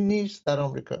 این نیست در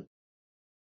آمریکا.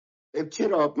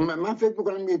 چرا؟ من فکر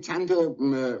میکنم یه چند تا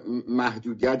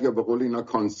محدودیت یا به قول اینا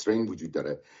کانسترین وجود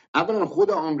داره. اولا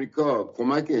خود آمریکا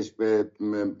کمکش به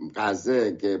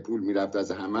غزه که پول میرفت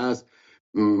از حماس،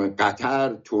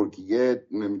 قطر، ترکیه،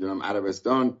 نمیدونم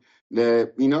عربستان،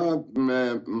 اینا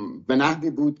به نحوی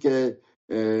بود که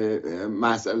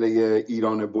مسئله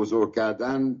ایران بزرگ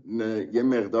کردن یه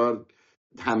مقدار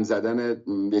هم زدن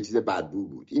یه چیز بدبو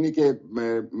بود. اینی که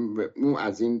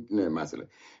از این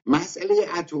مسئله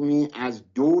اتمی از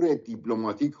دور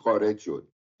دیپلماتیک خارج شد.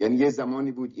 یعنی یه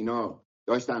زمانی بود اینا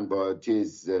داشتن با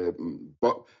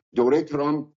با دوره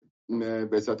ترامپ به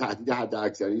اصلا تهدید حد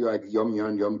اکثری یا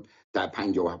میان یا در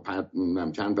 50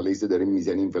 چند پلیس داریم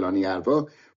میزنیم فلانی حرفا،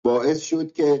 باعث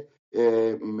شد که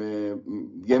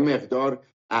یه مقدار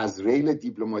از ریل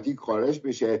دیپلماتیک خارج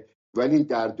بشه، ولی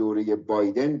در دوره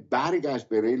بایدن برگشت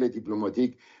به ریل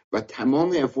دیپلماتیک و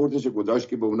تمام افورتش گذاشت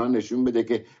که به اونا نشون بده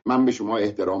که من به شما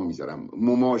احترام میذارم.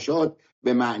 مماشات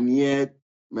به معنی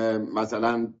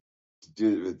مثلا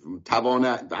توان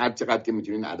هر چقدر که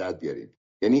میتونین عدد بیارین،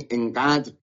 یعنی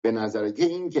اینقدر به نظره که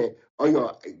این که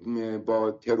آیا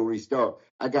با تروریستا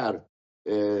اگر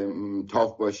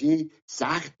تاف باشی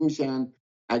سخت میشن،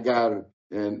 اگر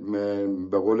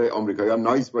به قول آمریکایی‌ها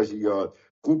نایس باشی یا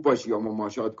خوب باشی یا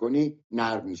مماشات کنی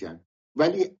نرم میشن.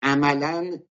 ولی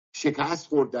عملاً شکست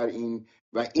خورد در این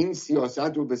و این سیاست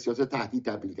رو به سیاست تهدید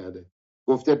تبدیل کرده.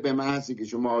 گفته به محضی که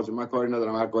شما من کاری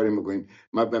ندارم هر کاری میکنین،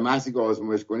 ما به محضی که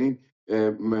آزمایش کنین،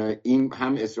 این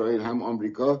هم اسرائیل هم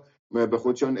آمریکا به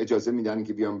خودشان اجازه میدن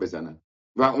که بیان بزنن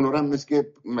و اونا رو هم مثل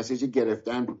که مسیج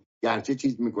گرفتن، گرچه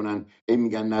چیز میکنن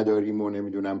میگن نداریم و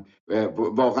نمیدونم،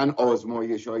 واقعا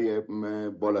آزمایش های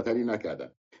بالاتری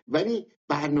نکردن. ولی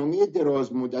برنامه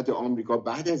دراز مدت آمریکا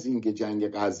بعد از اینکه جنگ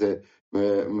غزه،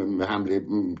 حمله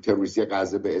تروریستی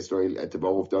غزه به اسرائیل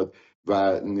اتفاق افتاد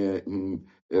و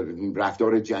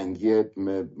رفتار جنگی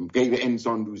غیر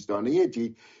انسان دوستانه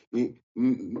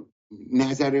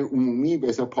نظر عمومی به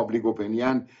حساب پابلیک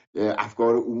اپینین،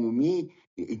 افکار عمومی،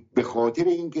 به خاطر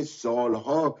اینکه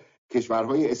سالها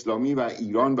کشورهای اسلامی و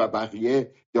ایران و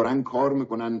بقیه دارن کار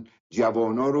میکنن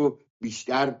جوانا رو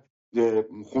بیشتر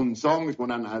خنثی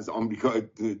میکنن از آمریکا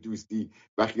دوستی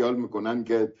و خیال میکنن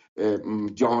که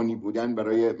جهانی بودن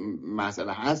برای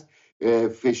مسئله هست،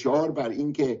 فشار بر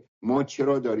این که ما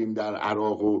چرا داریم در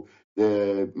عراق و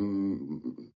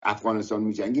افغانستان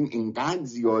میجنگیم اینقدر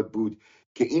زیاد بود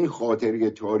که این خاطره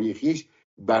تاریخیش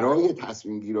برای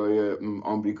تصمیم گیرای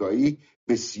آمریکایی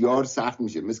بسیار سخت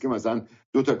میشه. مثل که مثلا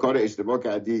 2 تا کار اشتباه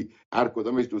کردی، هر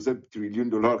کدامش 2-3 تریلیون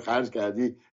دلار خرج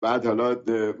کردی، بعد حالا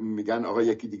میگن آقا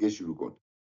یکی دیگه شروع کن.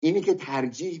 اینی که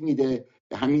ترجیح میده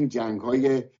همین جنگ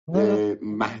های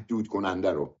محدود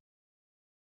کننده رو.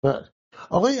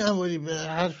 آقای انواری، به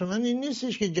حرف من این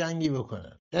نیستش که جنگی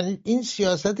بکنن، یعنی این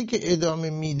سیاستی که ادامه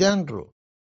میدن رو،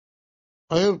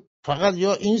 آیا فقط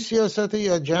یا این سیاست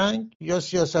یا جنگ یا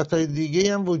سیاست های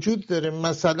دیگه هم وجود داره؟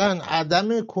 مثلا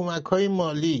عدم کمک های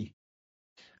مالی،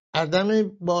 عدم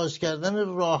باز کردن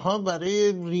راه ها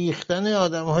برای ریختن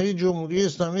آدم های جمهوری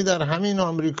اسلامی در همین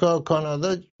آمریکا،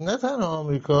 کانادا، نه تنها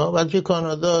آمریکا بلکه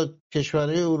کانادا،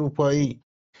 کشورهای اروپایی.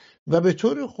 و به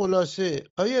طور خلاصه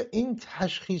آیا این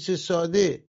تشخیص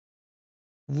ساده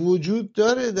وجود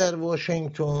داره در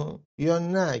واشنگتن یا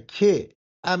نه که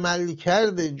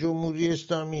عملکرد جمهوری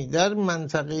اسلامی در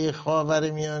منطقه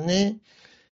خاورمیانه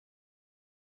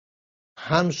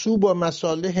همسو با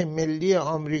مصالح ملی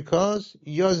آمریکاست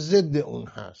یا ضد اون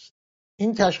هست؟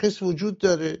 این تشخیص وجود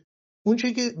داره؟ اون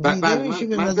چه که دیده میشه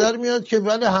به نظر میاد که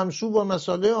ولی همسو با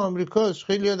مصالح آمریکاست.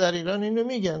 خیلی در ایران اینو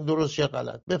میگن، درست یا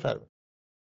غلط؟ بفرمایید.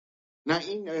 نه،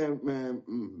 این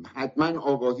حتما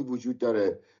آگاهی وجود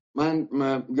داره من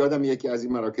یادم یکی از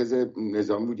این مراکز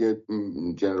نظامی بود، یه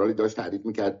جنرالی داشت تعریف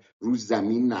میکرد رو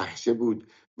زمین نقشه بود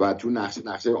و تو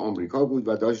نقشه آمریکا بود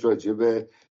و داشت راجع به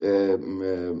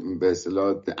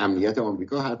اصطلاح امنیت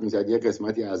آمریکا حرف میزد. یه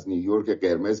قسمتی از نیویورک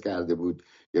قرمز کرده بود،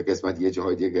 یه قسمتی یه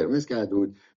جاهای دیگه قرمز کرده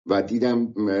بود و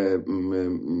دیدم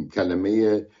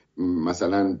کلمه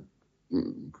مثلا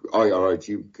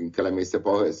IRIT کلمه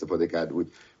سپاه استفاده کرده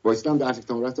بود. وایسادم درس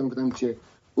کتاب رفتم گفتم چه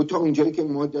بود تا اینجایی که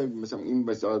ما مثلا این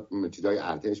مثلا چیزای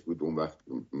ارتش بود اون وقت،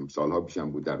 سالها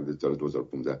پیشم بود، در سال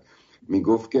 2015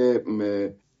 میگفت که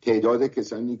تعداد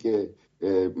کسانی که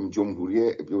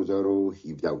جمهوری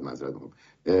 2017 بود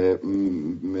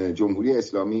جمهوری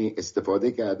اسلامی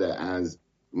استفاده کرده از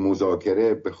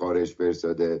مذاکره به خارج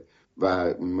فرستاده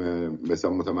و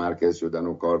مثلا متمرکز شدن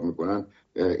و کار میکنن،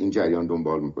 این جریان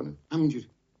دنبال میکنه همینجوری.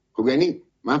 خب یعنی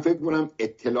من فکر میکنم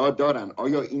اطلاع دارن.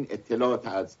 آیا این اطلاع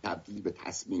تبدیل به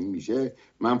تصمیم میشه؟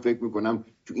 من فکر میکنم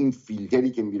تو این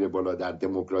فیلتری که میره بالا در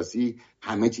دموکراسی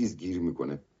همه چیز گیر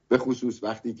میکنه، به خصوص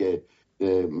وقتی که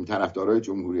طرفدارای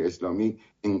جمهوری اسلامی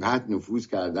اینقدر نفوذ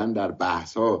کردن در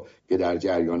بحث‌ها که در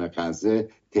جریان غزه،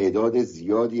 تعداد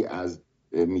زیادی از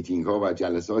میتینگ ها و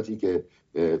جلساتی که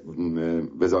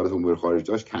وزارت امور خارجه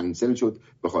داشت کنسل شد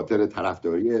به خاطر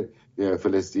طرفداری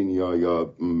فلسطینیا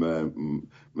یا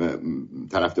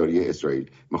طرفداری اسرائیل.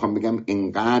 میخوام بگم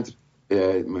اینقدر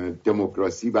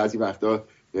دموکراسی بعضی وقتا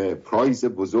پرایز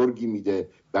بزرگی میده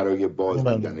برای باز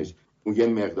بودنش، اون یه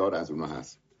مقدار از اونها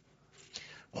هست.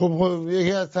 خب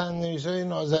یکی از تنظیم‌های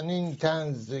نازنین،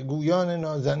 طنزگویان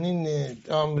نازنین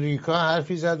آمریکا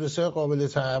حرفی زد بسیار قابل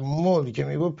تأمل که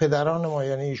میگه پدران ما،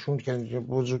 یعنی ایشون که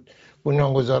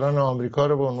بنیانگذاران آمریکا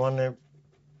رو به عنوان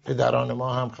پدران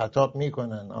ما هم خطاب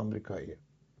میکنن،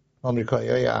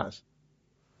 آمریکایی‌های هست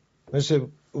مثل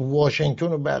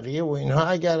واشنگتن و بقیه و اینها،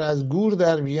 اگر از گور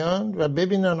در بیان و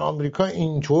ببینن آمریکا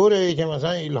اینطوره که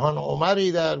مثلا ایلهان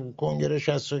عمری در کنگره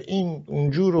شست و این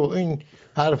اونجور و این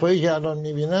حرفایی که الان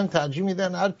میبینن، ترجیح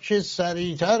میدن هر چه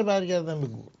سریعتر برگردن به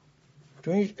گور،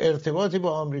 چون هیچ ارتباطی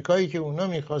با آمریکایی که اونا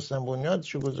میخواستن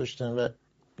بنیادشو گذاشتن و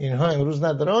اینها امروز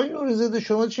نداره. آقای نوری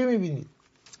شما چه میبینید؟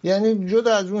 یعنی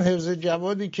جدا از اون حفظ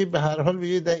جوادی که به هر حال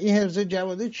بگید این حفظ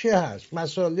جواده چه هست؟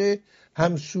 مسئله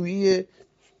همسویی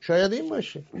شاید این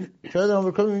باشه، شاید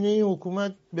آمریکا می‌بینه این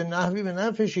حکومت به نحوی به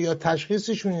نفعشه یا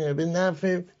تشخیصشونه به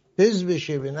نفع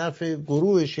حزبشه، به نفع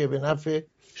گروهشه، به نفع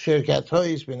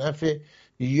شرکت‌هاییست، به نفع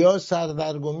یا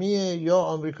سردرگمیه، یا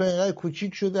آمریکا اینقدر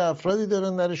کوچیک شده افرادی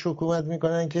دارن درش حکومت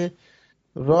میکنن که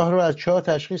راه رو از چاه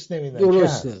تشخیص نمیدن.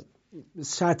 درسته.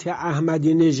 سطح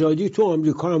احمدی نژادی تو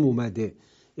آمریکا هم اومده.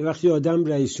 یه وقتی آدم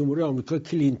رئیس جمهور آمریکا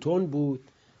کلینتون بود،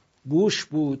 بوش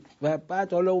بود و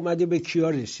بعد حالا اومده به کیا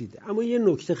رسیده. اما یه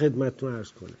نکته خدمتتون عرض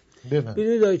کنم.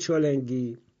 ببینید آقای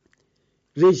چالنگی،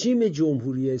 رژیم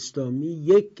جمهوری اسلامی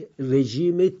یک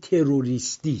رژیم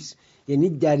تروریستی است. یعنی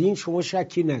در این شما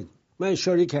شکی نگو. من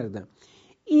اشاره کردم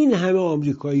این همه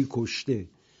آمریکایی کشته.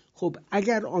 خب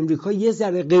اگر آمریکا یه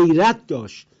ذره غیرت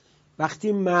داشت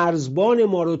وقتی مرزبان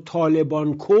ما رو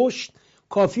طالبان کشت،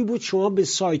 کافی بود شما به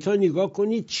سایت ها نگاه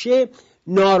کنید چه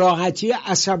ناراحتی،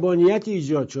 عصبانیت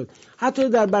ایجاد شد. حتی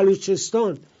در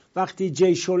بلوچستان وقتی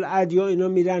جیش العدل اینا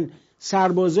میرن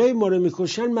سربازای ما رو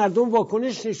میکشن، مردم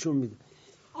واکنش نشون میده.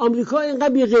 آمریکا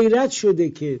اینقدر بی غیرت شده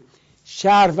که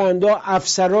شهروندا،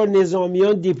 افسران،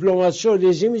 نظامیان، دیپلمات‌ها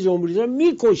رژیم جمهوری رو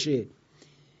میکشه.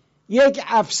 یک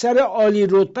افسر عالی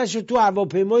رتبهش تو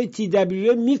هواپیمای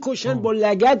TW میکشن، با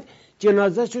لگد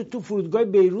جنازه‌شو تو فرودگاه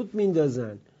بیروت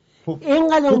میندازن.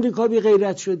 اینقدر آمریکا بی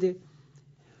غیرت شده.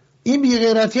 این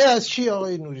بی‌غیرتی از چی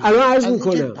آقای نوری؟ الان عرض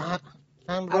میکنم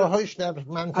همراهاش در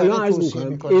منطقه توصیه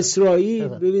میکنم. اسرائیل،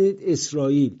 ببینید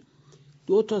اسرائیل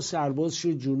 2 سربازش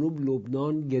جنوب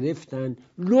لبنان گرفتن،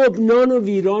 لبنان رو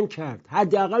ویران کرد،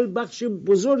 حداقل بخش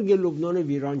بزرگ لبنان رو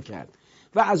ویران کرد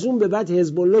و از اون به بعد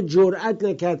حزب الله جرئت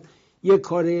نکرد یک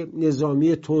کار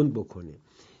نظامی تند بکنه.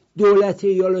 دولت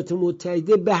ایالات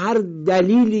متحده به هر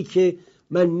دلیلی که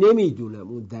من نمیدونم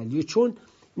اون دلیل، چون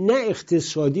نه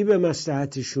اقتصادی به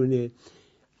مصلحتشونه،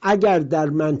 اگر در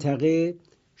منطقه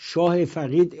شاه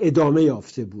فقید ادامه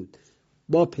یافته بود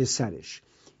با پسرش،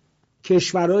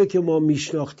 کشورهایی که ما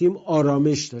میشناختیم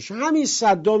آرامش داشت. همین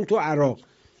صدام تو عراق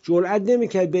جرئت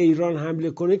نمیکرد به ایران حمله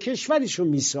کنه، کشورشو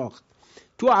میساخت.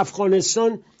 تو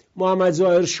افغانستان محمد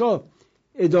ظاهر شاه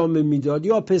ادامه میداد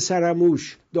یا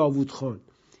پسرموش داوود خان.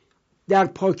 در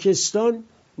پاکستان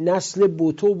نسل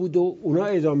بوتو بود و اونا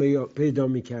ادامه پیدا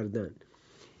میکردن.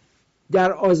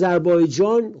 در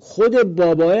آذربایجان خود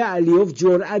بابای علیوف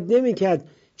جرئت نمیکرد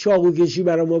چاقو کشی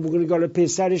برای ما بکنه که حالا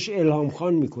پسرش الهام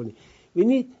خان میکنه.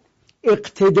 ببینید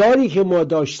اقتداری که ما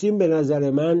داشتیم به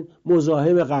نظر من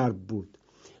مزاحم غرب بود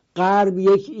غرب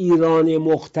یک ایران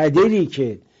مقتدری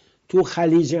که تو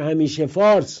خلیج همیشه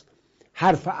فارس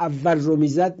حرف اول رو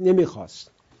میزد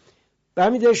نمیخواست. به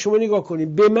همین دلیل شما نگاه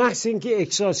کنید، به محض اینکه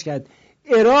احساس کرد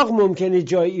عراق ممکنه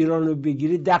جای ایران رو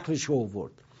بگیره دخلش رو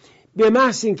آورد. به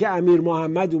محض اینکه امیر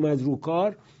محمد اومد رو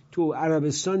کار تو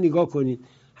عربستان، نگاه کنید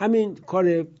همین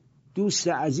کار دوست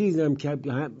عزیزم که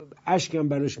اشکم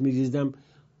براش میریزدم،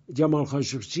 جمال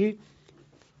خاشقچی،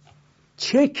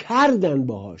 چه کردن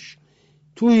باهاش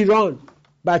تو ایران.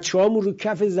 بچه هامون رو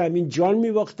کف زمین جان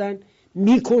میباختن،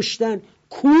 میکشتن،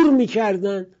 کور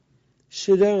میکردن،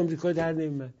 صدای آمریکا در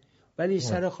نمیمد. ولی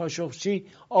سر خاشقچی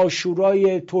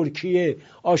آشورای ترکیه،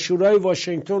 آشورای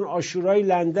واشنگتن، آشورای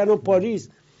لندن و پاریس،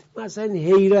 مثلا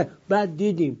حیرت. بعد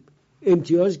دیدیم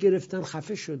امتیاز گرفتن،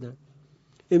 خفه شدن،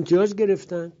 امتیاز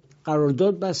گرفتن،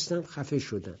 قرارداد بستن، خفه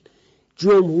شدن.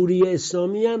 جمهوری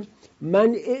اسلامی هم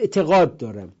من اعتقاد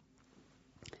دارم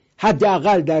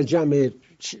حداقل در جمع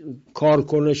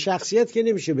کارکن شخصیت که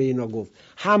نمیشه به اینا گفت،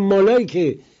 حمالایی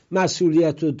که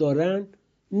مسئولیت رو دارن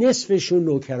نصفشون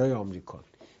نوکرای آمریکا،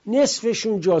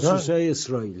 نصفشون جاسوسای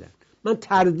اسرائیل. من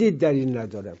تردید در این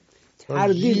ندارم،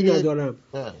 تردید ندارم.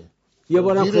 یه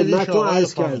بارم خدمتتون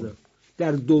عرض کردم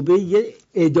در دبی یه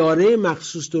اداره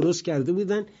مخصوص درست کرده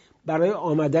بودن برای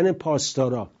آمدن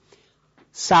پاسدارا،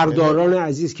 سرداران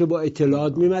عزیز که با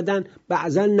اطلاعات میمدن،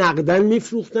 بعضا نقدن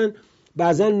میفروختن،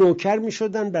 بعضا نوکر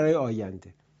میشدن برای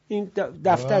آینده. این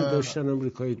دفتر داشتن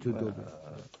آمریکایی تو دبی.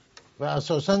 و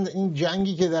اساسا این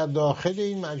جنگی که در داخل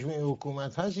این مجموعه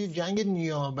حکومت هست یه جنگ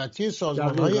نیابتی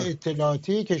سازمان‌های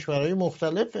اطلاعاتی کشورهای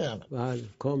مختلفه. بله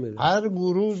کاملا. هر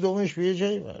گروه دومش به یه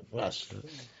جایی وصله.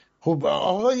 خب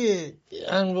آقای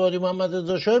انواری، محمد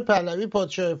رضا شاه پهلوی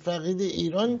پادشاه فقید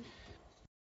ایران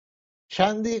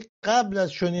چندی قبل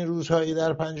از چنین روزهایی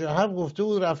در 57 گفته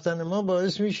بود رفتن ما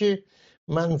باعث میشه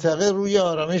منطقه روی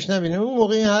آرامش نبینه. اون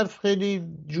موقع این حرف خیلی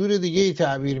جور دیگه ای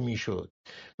تعبیر میشد،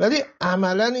 ولی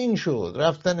عملا این شد.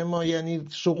 رفتن ما یعنی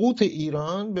سقوط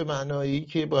ایران به معنایی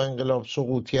که با انقلاب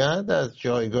سقوط کرد از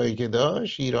جایگاهی که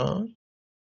داشت ایران.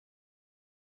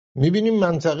 میبینیم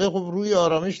منطقه خب روی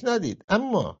آرامش ندید،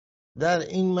 اما در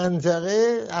این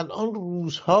منطقه الان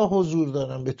روزها حضور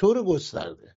دارن به طور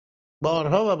گسترده.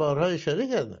 بارها و بارها اشاره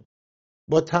کردم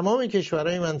با تمام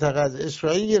کشورهای منطقه، از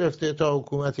اسرائیل گرفته تا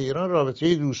حکومت ایران،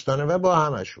 رابطه دوستانه و با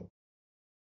همشون.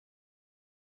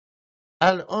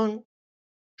 الان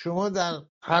شما در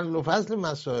حل و فصل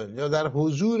مسائل یا در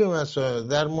حضور مسائل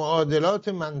در معادلات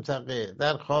منطقه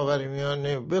در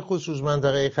خاورمیانه به خصوص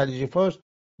منطقه خلیج فارس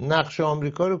نقش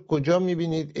آمریکا رو کجا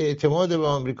میبینید؟ اعتماد به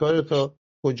آمریکا رو تا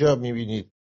کجا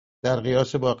میبینید در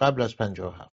قیاس با قبل از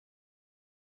 57؟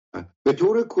 به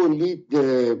طور کلی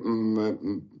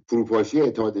فروپاشی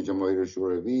اتحاد جماهیر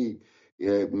شوروی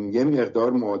یه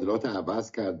مقدار معادلات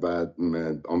عوض کرد و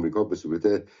آمریکا به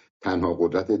صورت تنها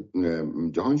قدرت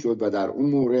جهان شد و در اون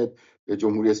مورد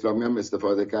جمهوری اسلامی هم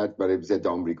استفاده کرد برای ضد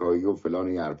آمریکایی و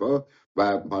فلان و حرفا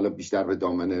و حالا بیشتر به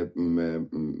دامن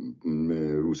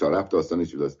روسا رفت، داستان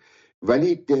شده.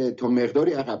 ولی تا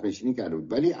مقداری عقب نشینی کرده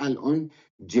بود. ولی الان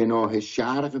جناح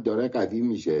شرق داره قوی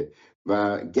میشه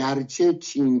و گرچه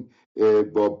چین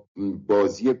با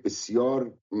بازی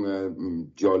بسیار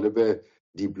جالب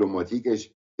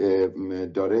دیپلماتیکش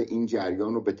داره این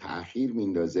جریان رو به تأخیر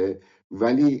میندازه،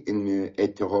 ولی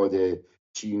اتحاد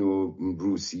چین و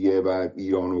روسیه و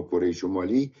ایران و کره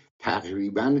شمالی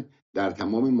تقریبا در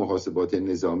تمام محاسبات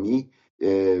نظامی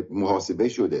محاسبه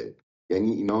شده.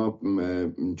 یعنی اینا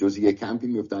جزء یک کمپی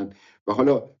میفتن و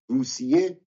حالا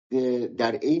روسیه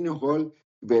در عین حال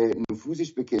به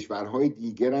نفوذش به کشورهای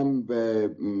دیگر هم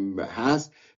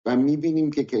هست و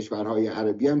میبینیم که کشورهای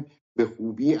عربی هم به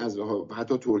خوبی از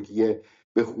حتی ترکیه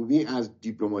به خوبی از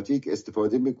دیپلماتیک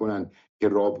استفاده میکنن که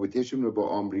رابطهشون رو با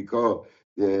آمریکا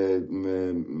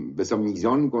بسا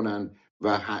میزان کنن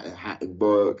و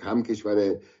با هم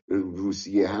کشور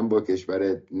روسیه هم با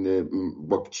کشور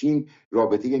با چین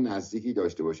رابطه نزدیکی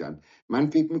داشته باشن. من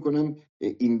فکر میکنم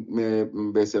این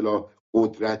به اصطلاح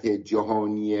قدرت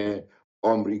جهانی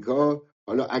آمریکا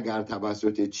حالا اگر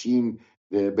توسط چین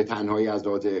به تنهایی از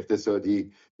لحاظ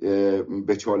اقتصادی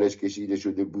به چالش کشیده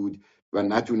شده بود و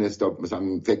نتونست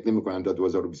مثلا فکر نمی کنم تا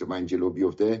 2025 جلو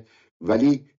بیفته،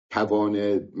 ولی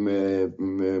توان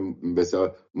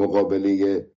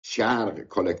مقابله شرق،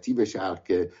 کالکتیو شرق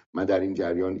که من در این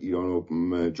جریان ایران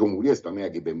و جمهوری اسلامی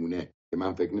اگه بمونه که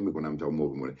من فکر نمی کنم تا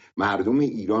موقع بمونه، مردم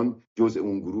ایران جزء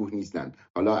اون گروه نیستن.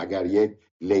 حالا اگر یک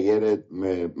لیر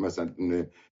مثلا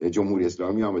جمهوری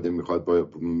اسلامی آمده میخواد با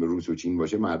روس و چین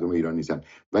باشه، مردم ایران نیستن.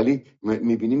 ولی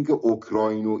میبینیم که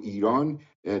اوکراین و ایران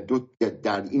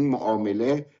در این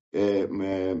معامله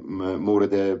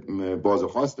مورد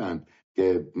بازخواستن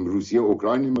که روسیه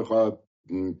اوکراین میخواد،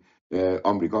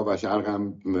 آمریکا و شرق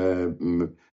هم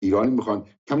ایرانی میخوان،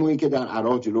 کما اینکه در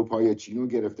عراق جلو پای چین رو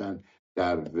گرفتن،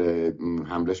 در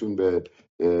حملهشون به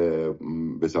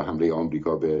حمله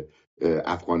آمریکا به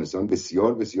افغانستان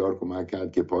بسیار بسیار کمک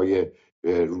کرد که پای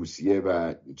روسیه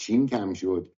و چین کم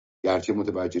شد، گرچه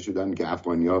متوجه شدن که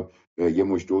افغانی‌ها یه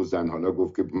مش دزدن، حالا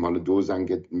گفت که حالا دزدن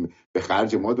که به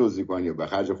خرج ما دزدی کنن یا به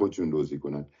خرج خودشون دزدی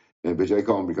کنن، به جایی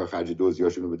که آمریکا خرج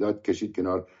دزدیاشون رو بداد کشید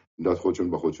کنار، داد خودشون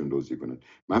با خودشون دزدی کنن.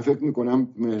 من فکر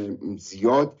میکنم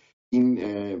زیاد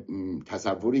این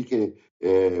تصوری که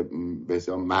به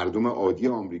حساب مردم عادی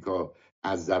آمریکا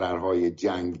از ضررهای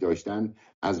جنگ داشتن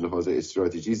از لحاظ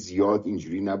استراتژی زیاد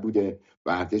اینجوری نبوده و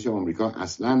ارتش آمریکا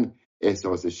اصلاً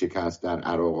احساس شکست در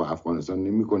عراق و افغانستان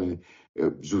نمیکنه.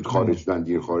 زود خارج شدن،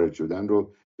 دیر خارج شدن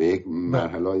رو به یک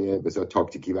مرحله بسیار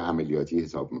تاکتیکی و عملیاتی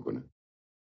حساب میکنه.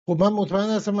 خب من مطمئن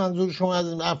هستم منظور شما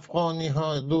از افغانی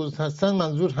ها دوست هستن،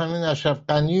 منظور همین اشرف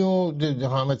غنی و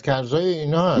حامد کرزای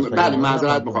اینا هست. بله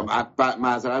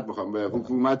معذرت میخوام به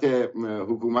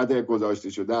حکومت گذاشته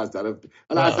شده از طرف،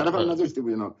 حالا از طرف هم نذاشته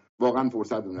بود اینا واقعا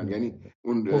فرصت دونن، یعنی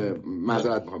اون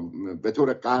معذرت میخوام به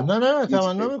طور قطع نه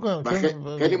تمنا میکنم،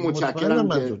 خیلی متشکرم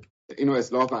که اینو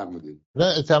اصلاح فرمودید.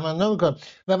 نه تمنا میکنم.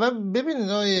 و من ببینید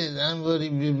آقای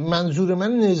انواری، منظور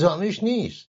من نظامیش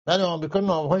نیست. بله آمریکا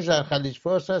ناوهاش در خلیج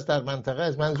فارس هست، در منطقه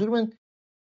است. منظور من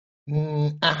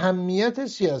اهمیت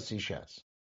سیاسیش هست،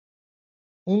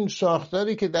 اون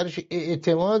ساختاری که درش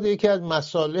اعتماد یکی از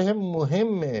مصالح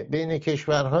مهمه بین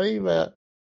کشورهایی و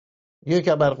یک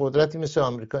ابرقدرتی مثل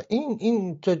آمریکا.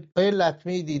 این تا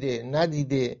لطمه دیده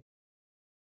ندیده؟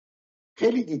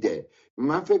 خیلی دیده.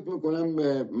 من فکر میکنم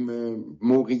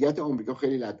موقعیت آمریکا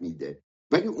خیلی لطمیده،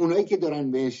 ولی اونایی که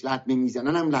دارن بهش لطمه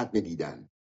میزنن هم لطمه دیدن.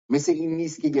 مثل این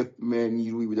نیست که یه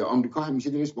نیروی بوده. آمریکا همیشه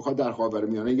دلش بخواد در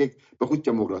خاورمیانه یک به خود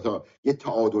دموکرات‌ها یه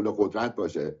تعادل قدرت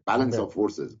باشه، بالانس آف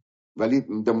فورسز، ولی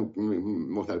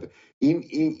مختلفه.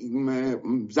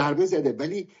 این ضربه زده،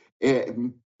 ولی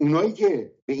اونایی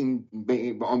که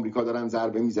به آمریکا دارن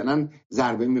ضربه میزنن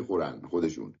ضربه میخورن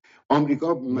خودشون.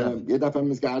 آمریکا یه دفعه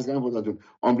مثل که عرض کردم خدمتتون،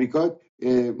 آمریکا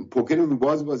پوکر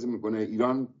روباز بازی میکنه،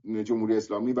 ایران، جمهوری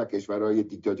اسلامی و کشورهای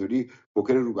دیکتاتوری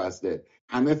پوکر روبسته.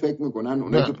 همه فکر میکنن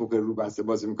اونایی که پوکر روبسته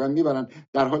بازی میکنن میبرن،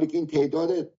 در حالی که این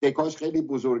تعداد دکاش خیلی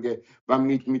بزرگه و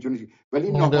میتونه،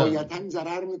 ولی نهایتا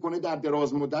ضرر میکنه در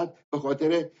دراز مدت به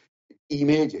خاطر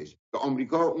ایمیجش. به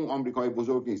آمریکا اون آمریکای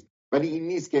بزرگ نیست، ولی این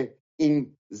نیست که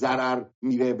این ضرر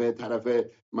میره به طرف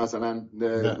مثلا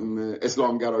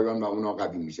اسلامگرایان و اونا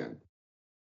قوی میشن.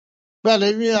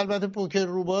 بله البته پوکر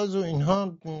روباز و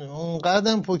اینها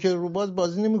اونقدر پوکر روباز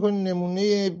بازی نمیکنه.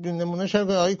 نمونه شب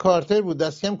آقای کارتر بود،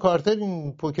 دستی هم کارتر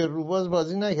این پوکر روباز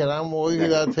بازی نکرد. اما موقعی که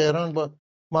در تهران با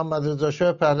محمد رضا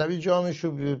شاه پهلوی جامش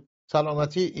و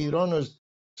سلامتی ایران و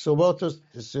ثبات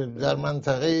در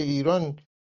منطقه ایران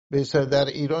در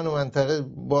ایران و منطقه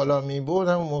بالا می برد،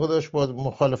 همون موقع داشت با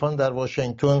مخالفان در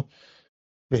واشنگتن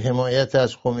به حمایت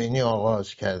از خمینی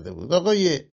آغاز کرده بود.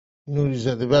 آقای نوری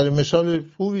زاده بله مثال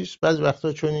خوبی است. بعضی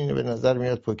وقتا چون اینه به نظر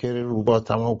میاد پوکر رو با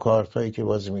تمام کارت هایی که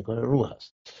بازی میکنه رو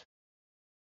هست.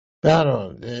 به هر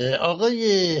حال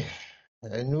آقای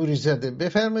نوری زاده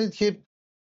بفرمایید که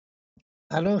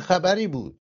الان خبری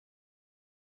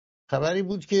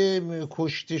بود که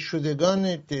کشته شدگان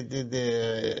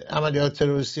عملیات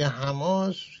تروریستی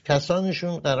حماس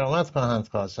کسانشون غرامت خواهند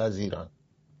خواست از ایران،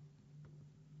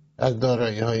 از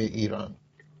دارایی‌های ایران.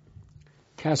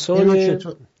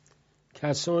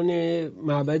 کسان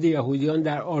معبد یهودیان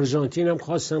در آرژانتین هم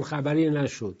خواستن، خبری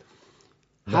نشد.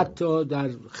 حتی در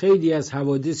خیلی از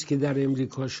حوادث که در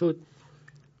امریکا شد،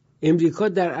 امریکا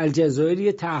در الجزایر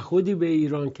یه تعهدی به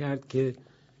ایران کرد که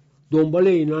دنبال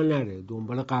اینا نره،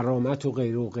 دنبال غرامت و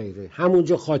غیره و غیره،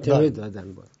 همونجا خاتمه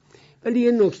دادن باید. ولی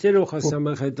یه نکته رو خواستم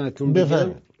به خدمتتون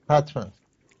بگم. حتما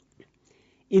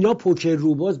اینا پوکر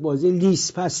روباز بازی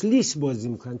لیس بازی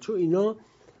میکنن، چون اینا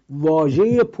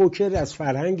واژه پوکر از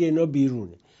فرهنگ اینا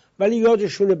بیرونه. ولی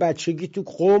یادشونه بچگی تو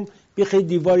قم بخی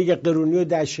دیواری که قرونی و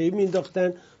دشه‌ای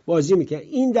مینداختن بازی میکنن.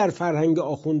 این در فرهنگ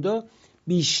آخوندا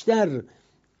بیشتر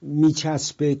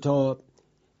میچسبه. تا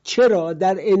چرا؟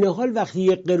 در این حال وقتی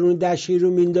یک قرون دشه‌ای رو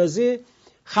میندازه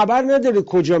خبر نداره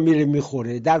کجا میره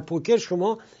میخوره. در پوکر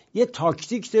شما یه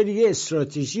تاکتیک داری، یه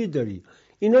استراتژی داری.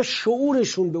 اینا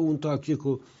شعورشون به اون تاکتیک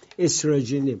و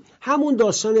استراتژی نمی. همون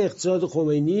داستان اقتصاد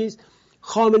خمینی است.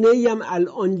 خامنه‌ای هم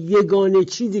الان یگانه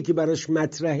چیزی که براش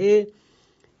مطرحه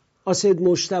اسد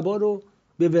مجتبی رو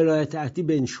به ولایت عهدی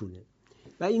بنشونه.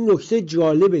 و این نکته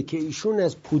جالبه که ایشون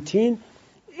از پوتین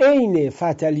عین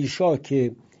فتحعلی شاه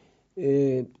که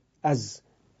از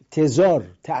تزار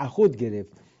تعهد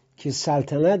گرفت که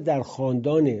سلطنت در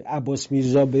خاندان عباس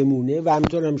میرزا بمونه و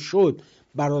همینطور هم شد،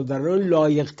 برادران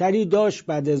لایق‌تری داشت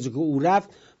بعد از که او رفت،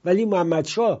 ولی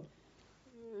محمدشاه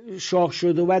شاه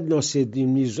شد و بعد ناصرالدین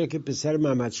میرزا که پسر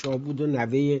محمدشاه بود و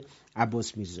نوه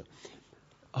عباس میرزا.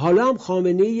 حالا هم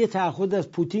خامنه‌ای یه تعهد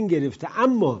از پوتین گرفته،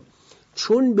 اما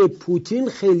چون به پوتین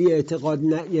خیلی اعتقاد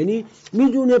یعنی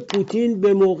میدونه پوتین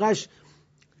به موقعش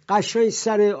قشنگ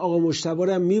سر آقا مجتبی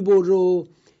رو میبره و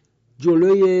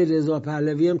جلوی رضا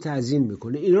پهلوی هم تعظیم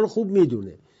میکنه، اینا رو خوب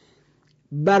میدونه،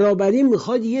 برابری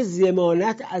میخواد یه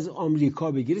ضمانت از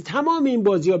آمریکا بگیره. تمام این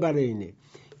بازی ها برای اینه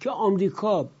که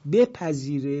آمریکا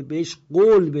بپذیره، بهش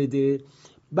قول بده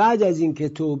بعد از اینکه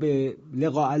تو به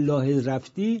لقاء الله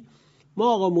رفتی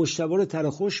ما آقا مجتبی رو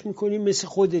ترخوش میکنیم، مثل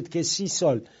خودت که 30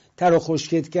 سال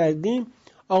ترخوشکت کردیم،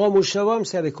 آقا مجتبی هم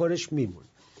سر کارش میمونه.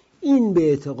 این به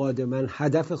اعتقاد من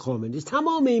هدف خامنه‌ای.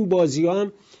 تمام این بازی ها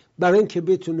هم برای اینکه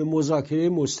بتونه مذاکره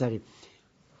مستقیم.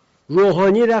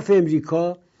 روحانی رفت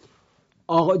امریکا،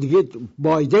 آقا دیگه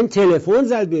بایدن تلفن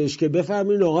زد بهش که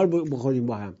بفرمایید آقا رو بخوریم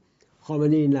با هم،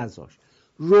 خامنه‌ای نذاشت.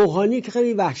 روحانی که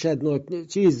خیلی وحشتناک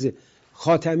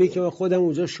خاتمی که من خودم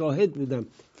اونجا شاهد بودم،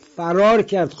 فرار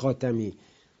کرد خاتمی،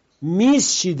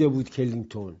 میز چیده بود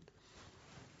کلینتون.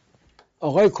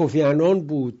 آقای کوفی عنان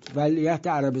بود، ولیعهد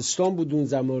عربستان بود اون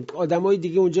زمان، آدمای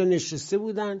دیگه اونجا نشسته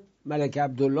بودن، ملک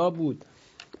عبدالله بود،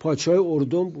 پادشاه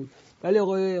اردن بود، ولی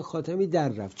آقای خاتمی در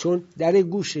رفت، چون در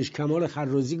گوشش کمال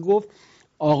خرازی گفت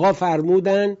آقا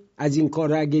فرمودن از این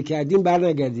کار اگه کردیم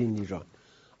برنگردین ایران.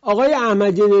 آقای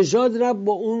احمدی نژاد رفت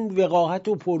با اون وقاحت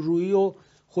و پررویی و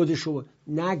خودشو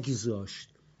نگذاشت.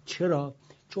 چرا؟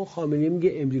 چون خامنه‌ای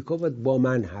میگه امریکا باید با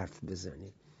من حرف بزنه.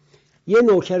 یه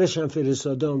نوکرش هم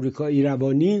فرستاده آمریکایی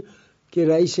روانی که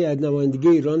رئیس هیئت نمایندگی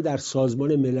ایران در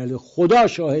سازمان ملل، خدا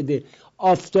شاهده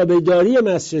آفتابداری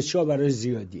مسجدشاه برای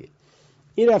زیادیه،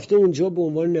 این رفته اونجا به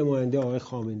عنوان نماینده آقای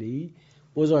خامنه‌ای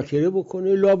مذاکره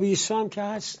بکنه. لابیستا هم که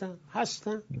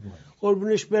هستن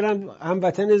قربونش برم،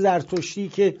 هموطن زرتشتی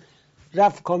که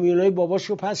رفت کامیونای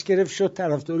باباشو پس گرفت شد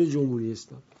طرفدار جمهوری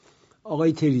اسلامی،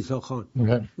 آقای تریتا خان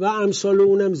و امثال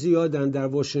اونم زیادن در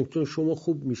واشنگتن، شما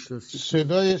خوب میشناسید.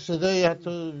 صدای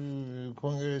حتی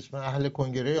کنگرس اهل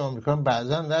کنگره آمریکا هم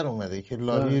بعضا در اومده که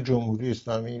لابی جمهوری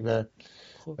اسلامی و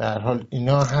به هر حال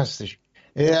اینا هستش.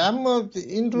 اما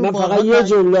این رو من فقط یه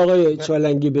جمله آقای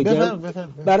چالنگی بگم،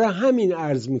 برای همین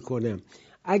عرض میکنم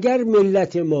اگر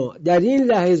ملت ما در این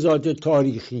لحظات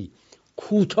تاریخی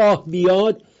کوتاه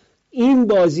بیاد این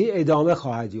بازی ادامه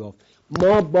خواهد یافت.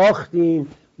 ما باختیم،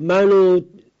 من و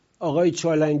آقای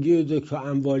چالنگی و دکتر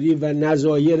انواری و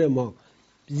نظایر ما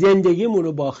زندگیمون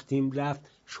رو باختیم رفت،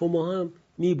 شما هم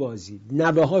میبازید،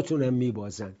 نوه هاتون هم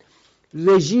میبازن.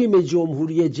 رژیم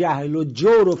جمهوری جهل و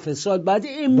جور و فساد بعد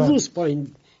امروز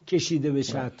پایین کشیده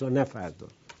بشه، حتی نه فردا.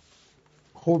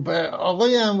 خب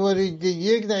آقای انواری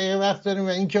یک دقیقه وقت داریم و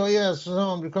اینکه آیا اساسا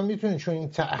آمریکا میتونه چون این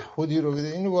تعهدی رو بده؟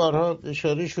 اینو بارها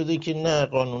اشاره شده که نه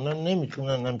قانونا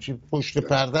نمیتونن همچی پشت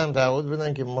پرده هم تعهد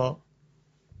بدن که ما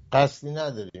قصدی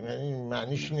نداریم، یعنی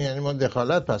معنیش اینه یعنی ما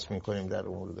دخالت پس میکنیم در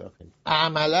امور داخلی.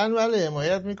 عملا ولی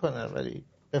حمایت میکنن. ولی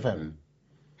بفرمایید.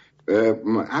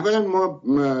 اولا ما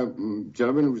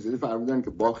جناب نوری فرمودن که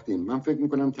باختیم. من فکر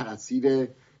میکنم تأثیر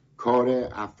کار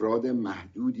افراد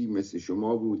محدودی مثل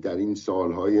شما بود در این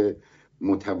سالهای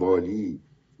متوالی،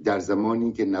 در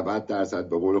زمانی که 90%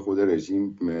 به قول خود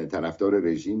رژیم طرفدار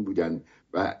رژیم بودن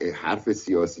و حرف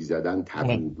سیاسی زدن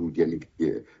تبو بود، یعنی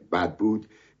بد بود،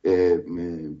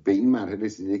 به این مرحله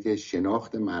رسیده که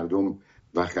شناخت مردم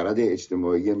و خرد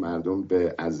اجتماعی مردم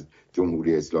از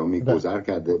جمهوری اسلامی گذر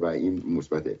کرده و این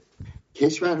مثبته.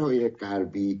 کشورهای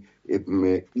غربی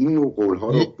این نوع قولها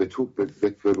رو به طور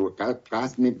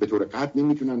قطع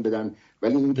نمیتونن بدن،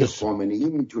 ولی اینکه خامنه‌ای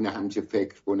میتونه همچه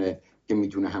فکر کنه که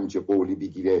میتونه همچه قولی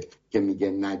بگیره که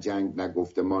میگه نه جنگ نه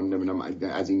گفتمان، نمیدونم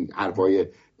از این حرفای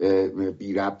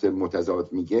بی ربط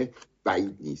متضاد میگه،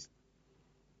 بعید نیست.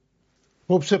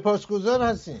 خب سپاسگزار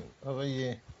هستیم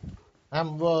آقای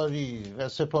انواری و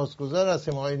سپاسگزار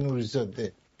هستیم آقای نوری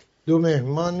زاده، دو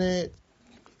مهمان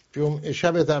جمعه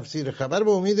شب تفسیر خبر.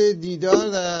 به امید دیدار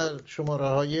در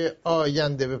شماره‌های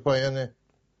آینده به پایان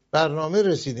برنامه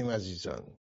رسیدیم عزیزان.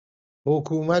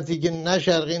 حکومتی که نه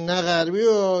شرقی نه غربی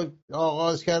رو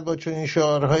آغاز کرد با چنین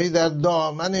شعارهایی در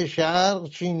دامن شرق،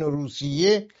 چین و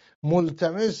روسیه،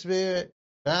 ملتمس به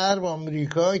غرب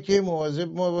آمریکا که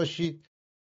مواظب ما باشید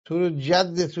تو رو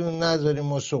جدتون نذاریم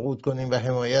ما سقوط کنیم و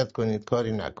حمایت کنید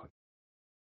کاری نکنید.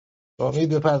 با امید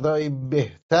به فردایی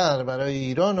بهتر برای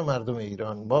ایران و مردم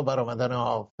ایران با برآمدن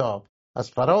آفتاب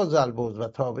از فراز البرز و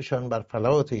تابشان بر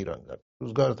فلات ایران دارد.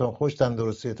 روزگارتان خوش،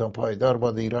 تندرستیتان پایدار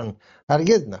باد. ایران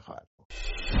هرگز نخواهد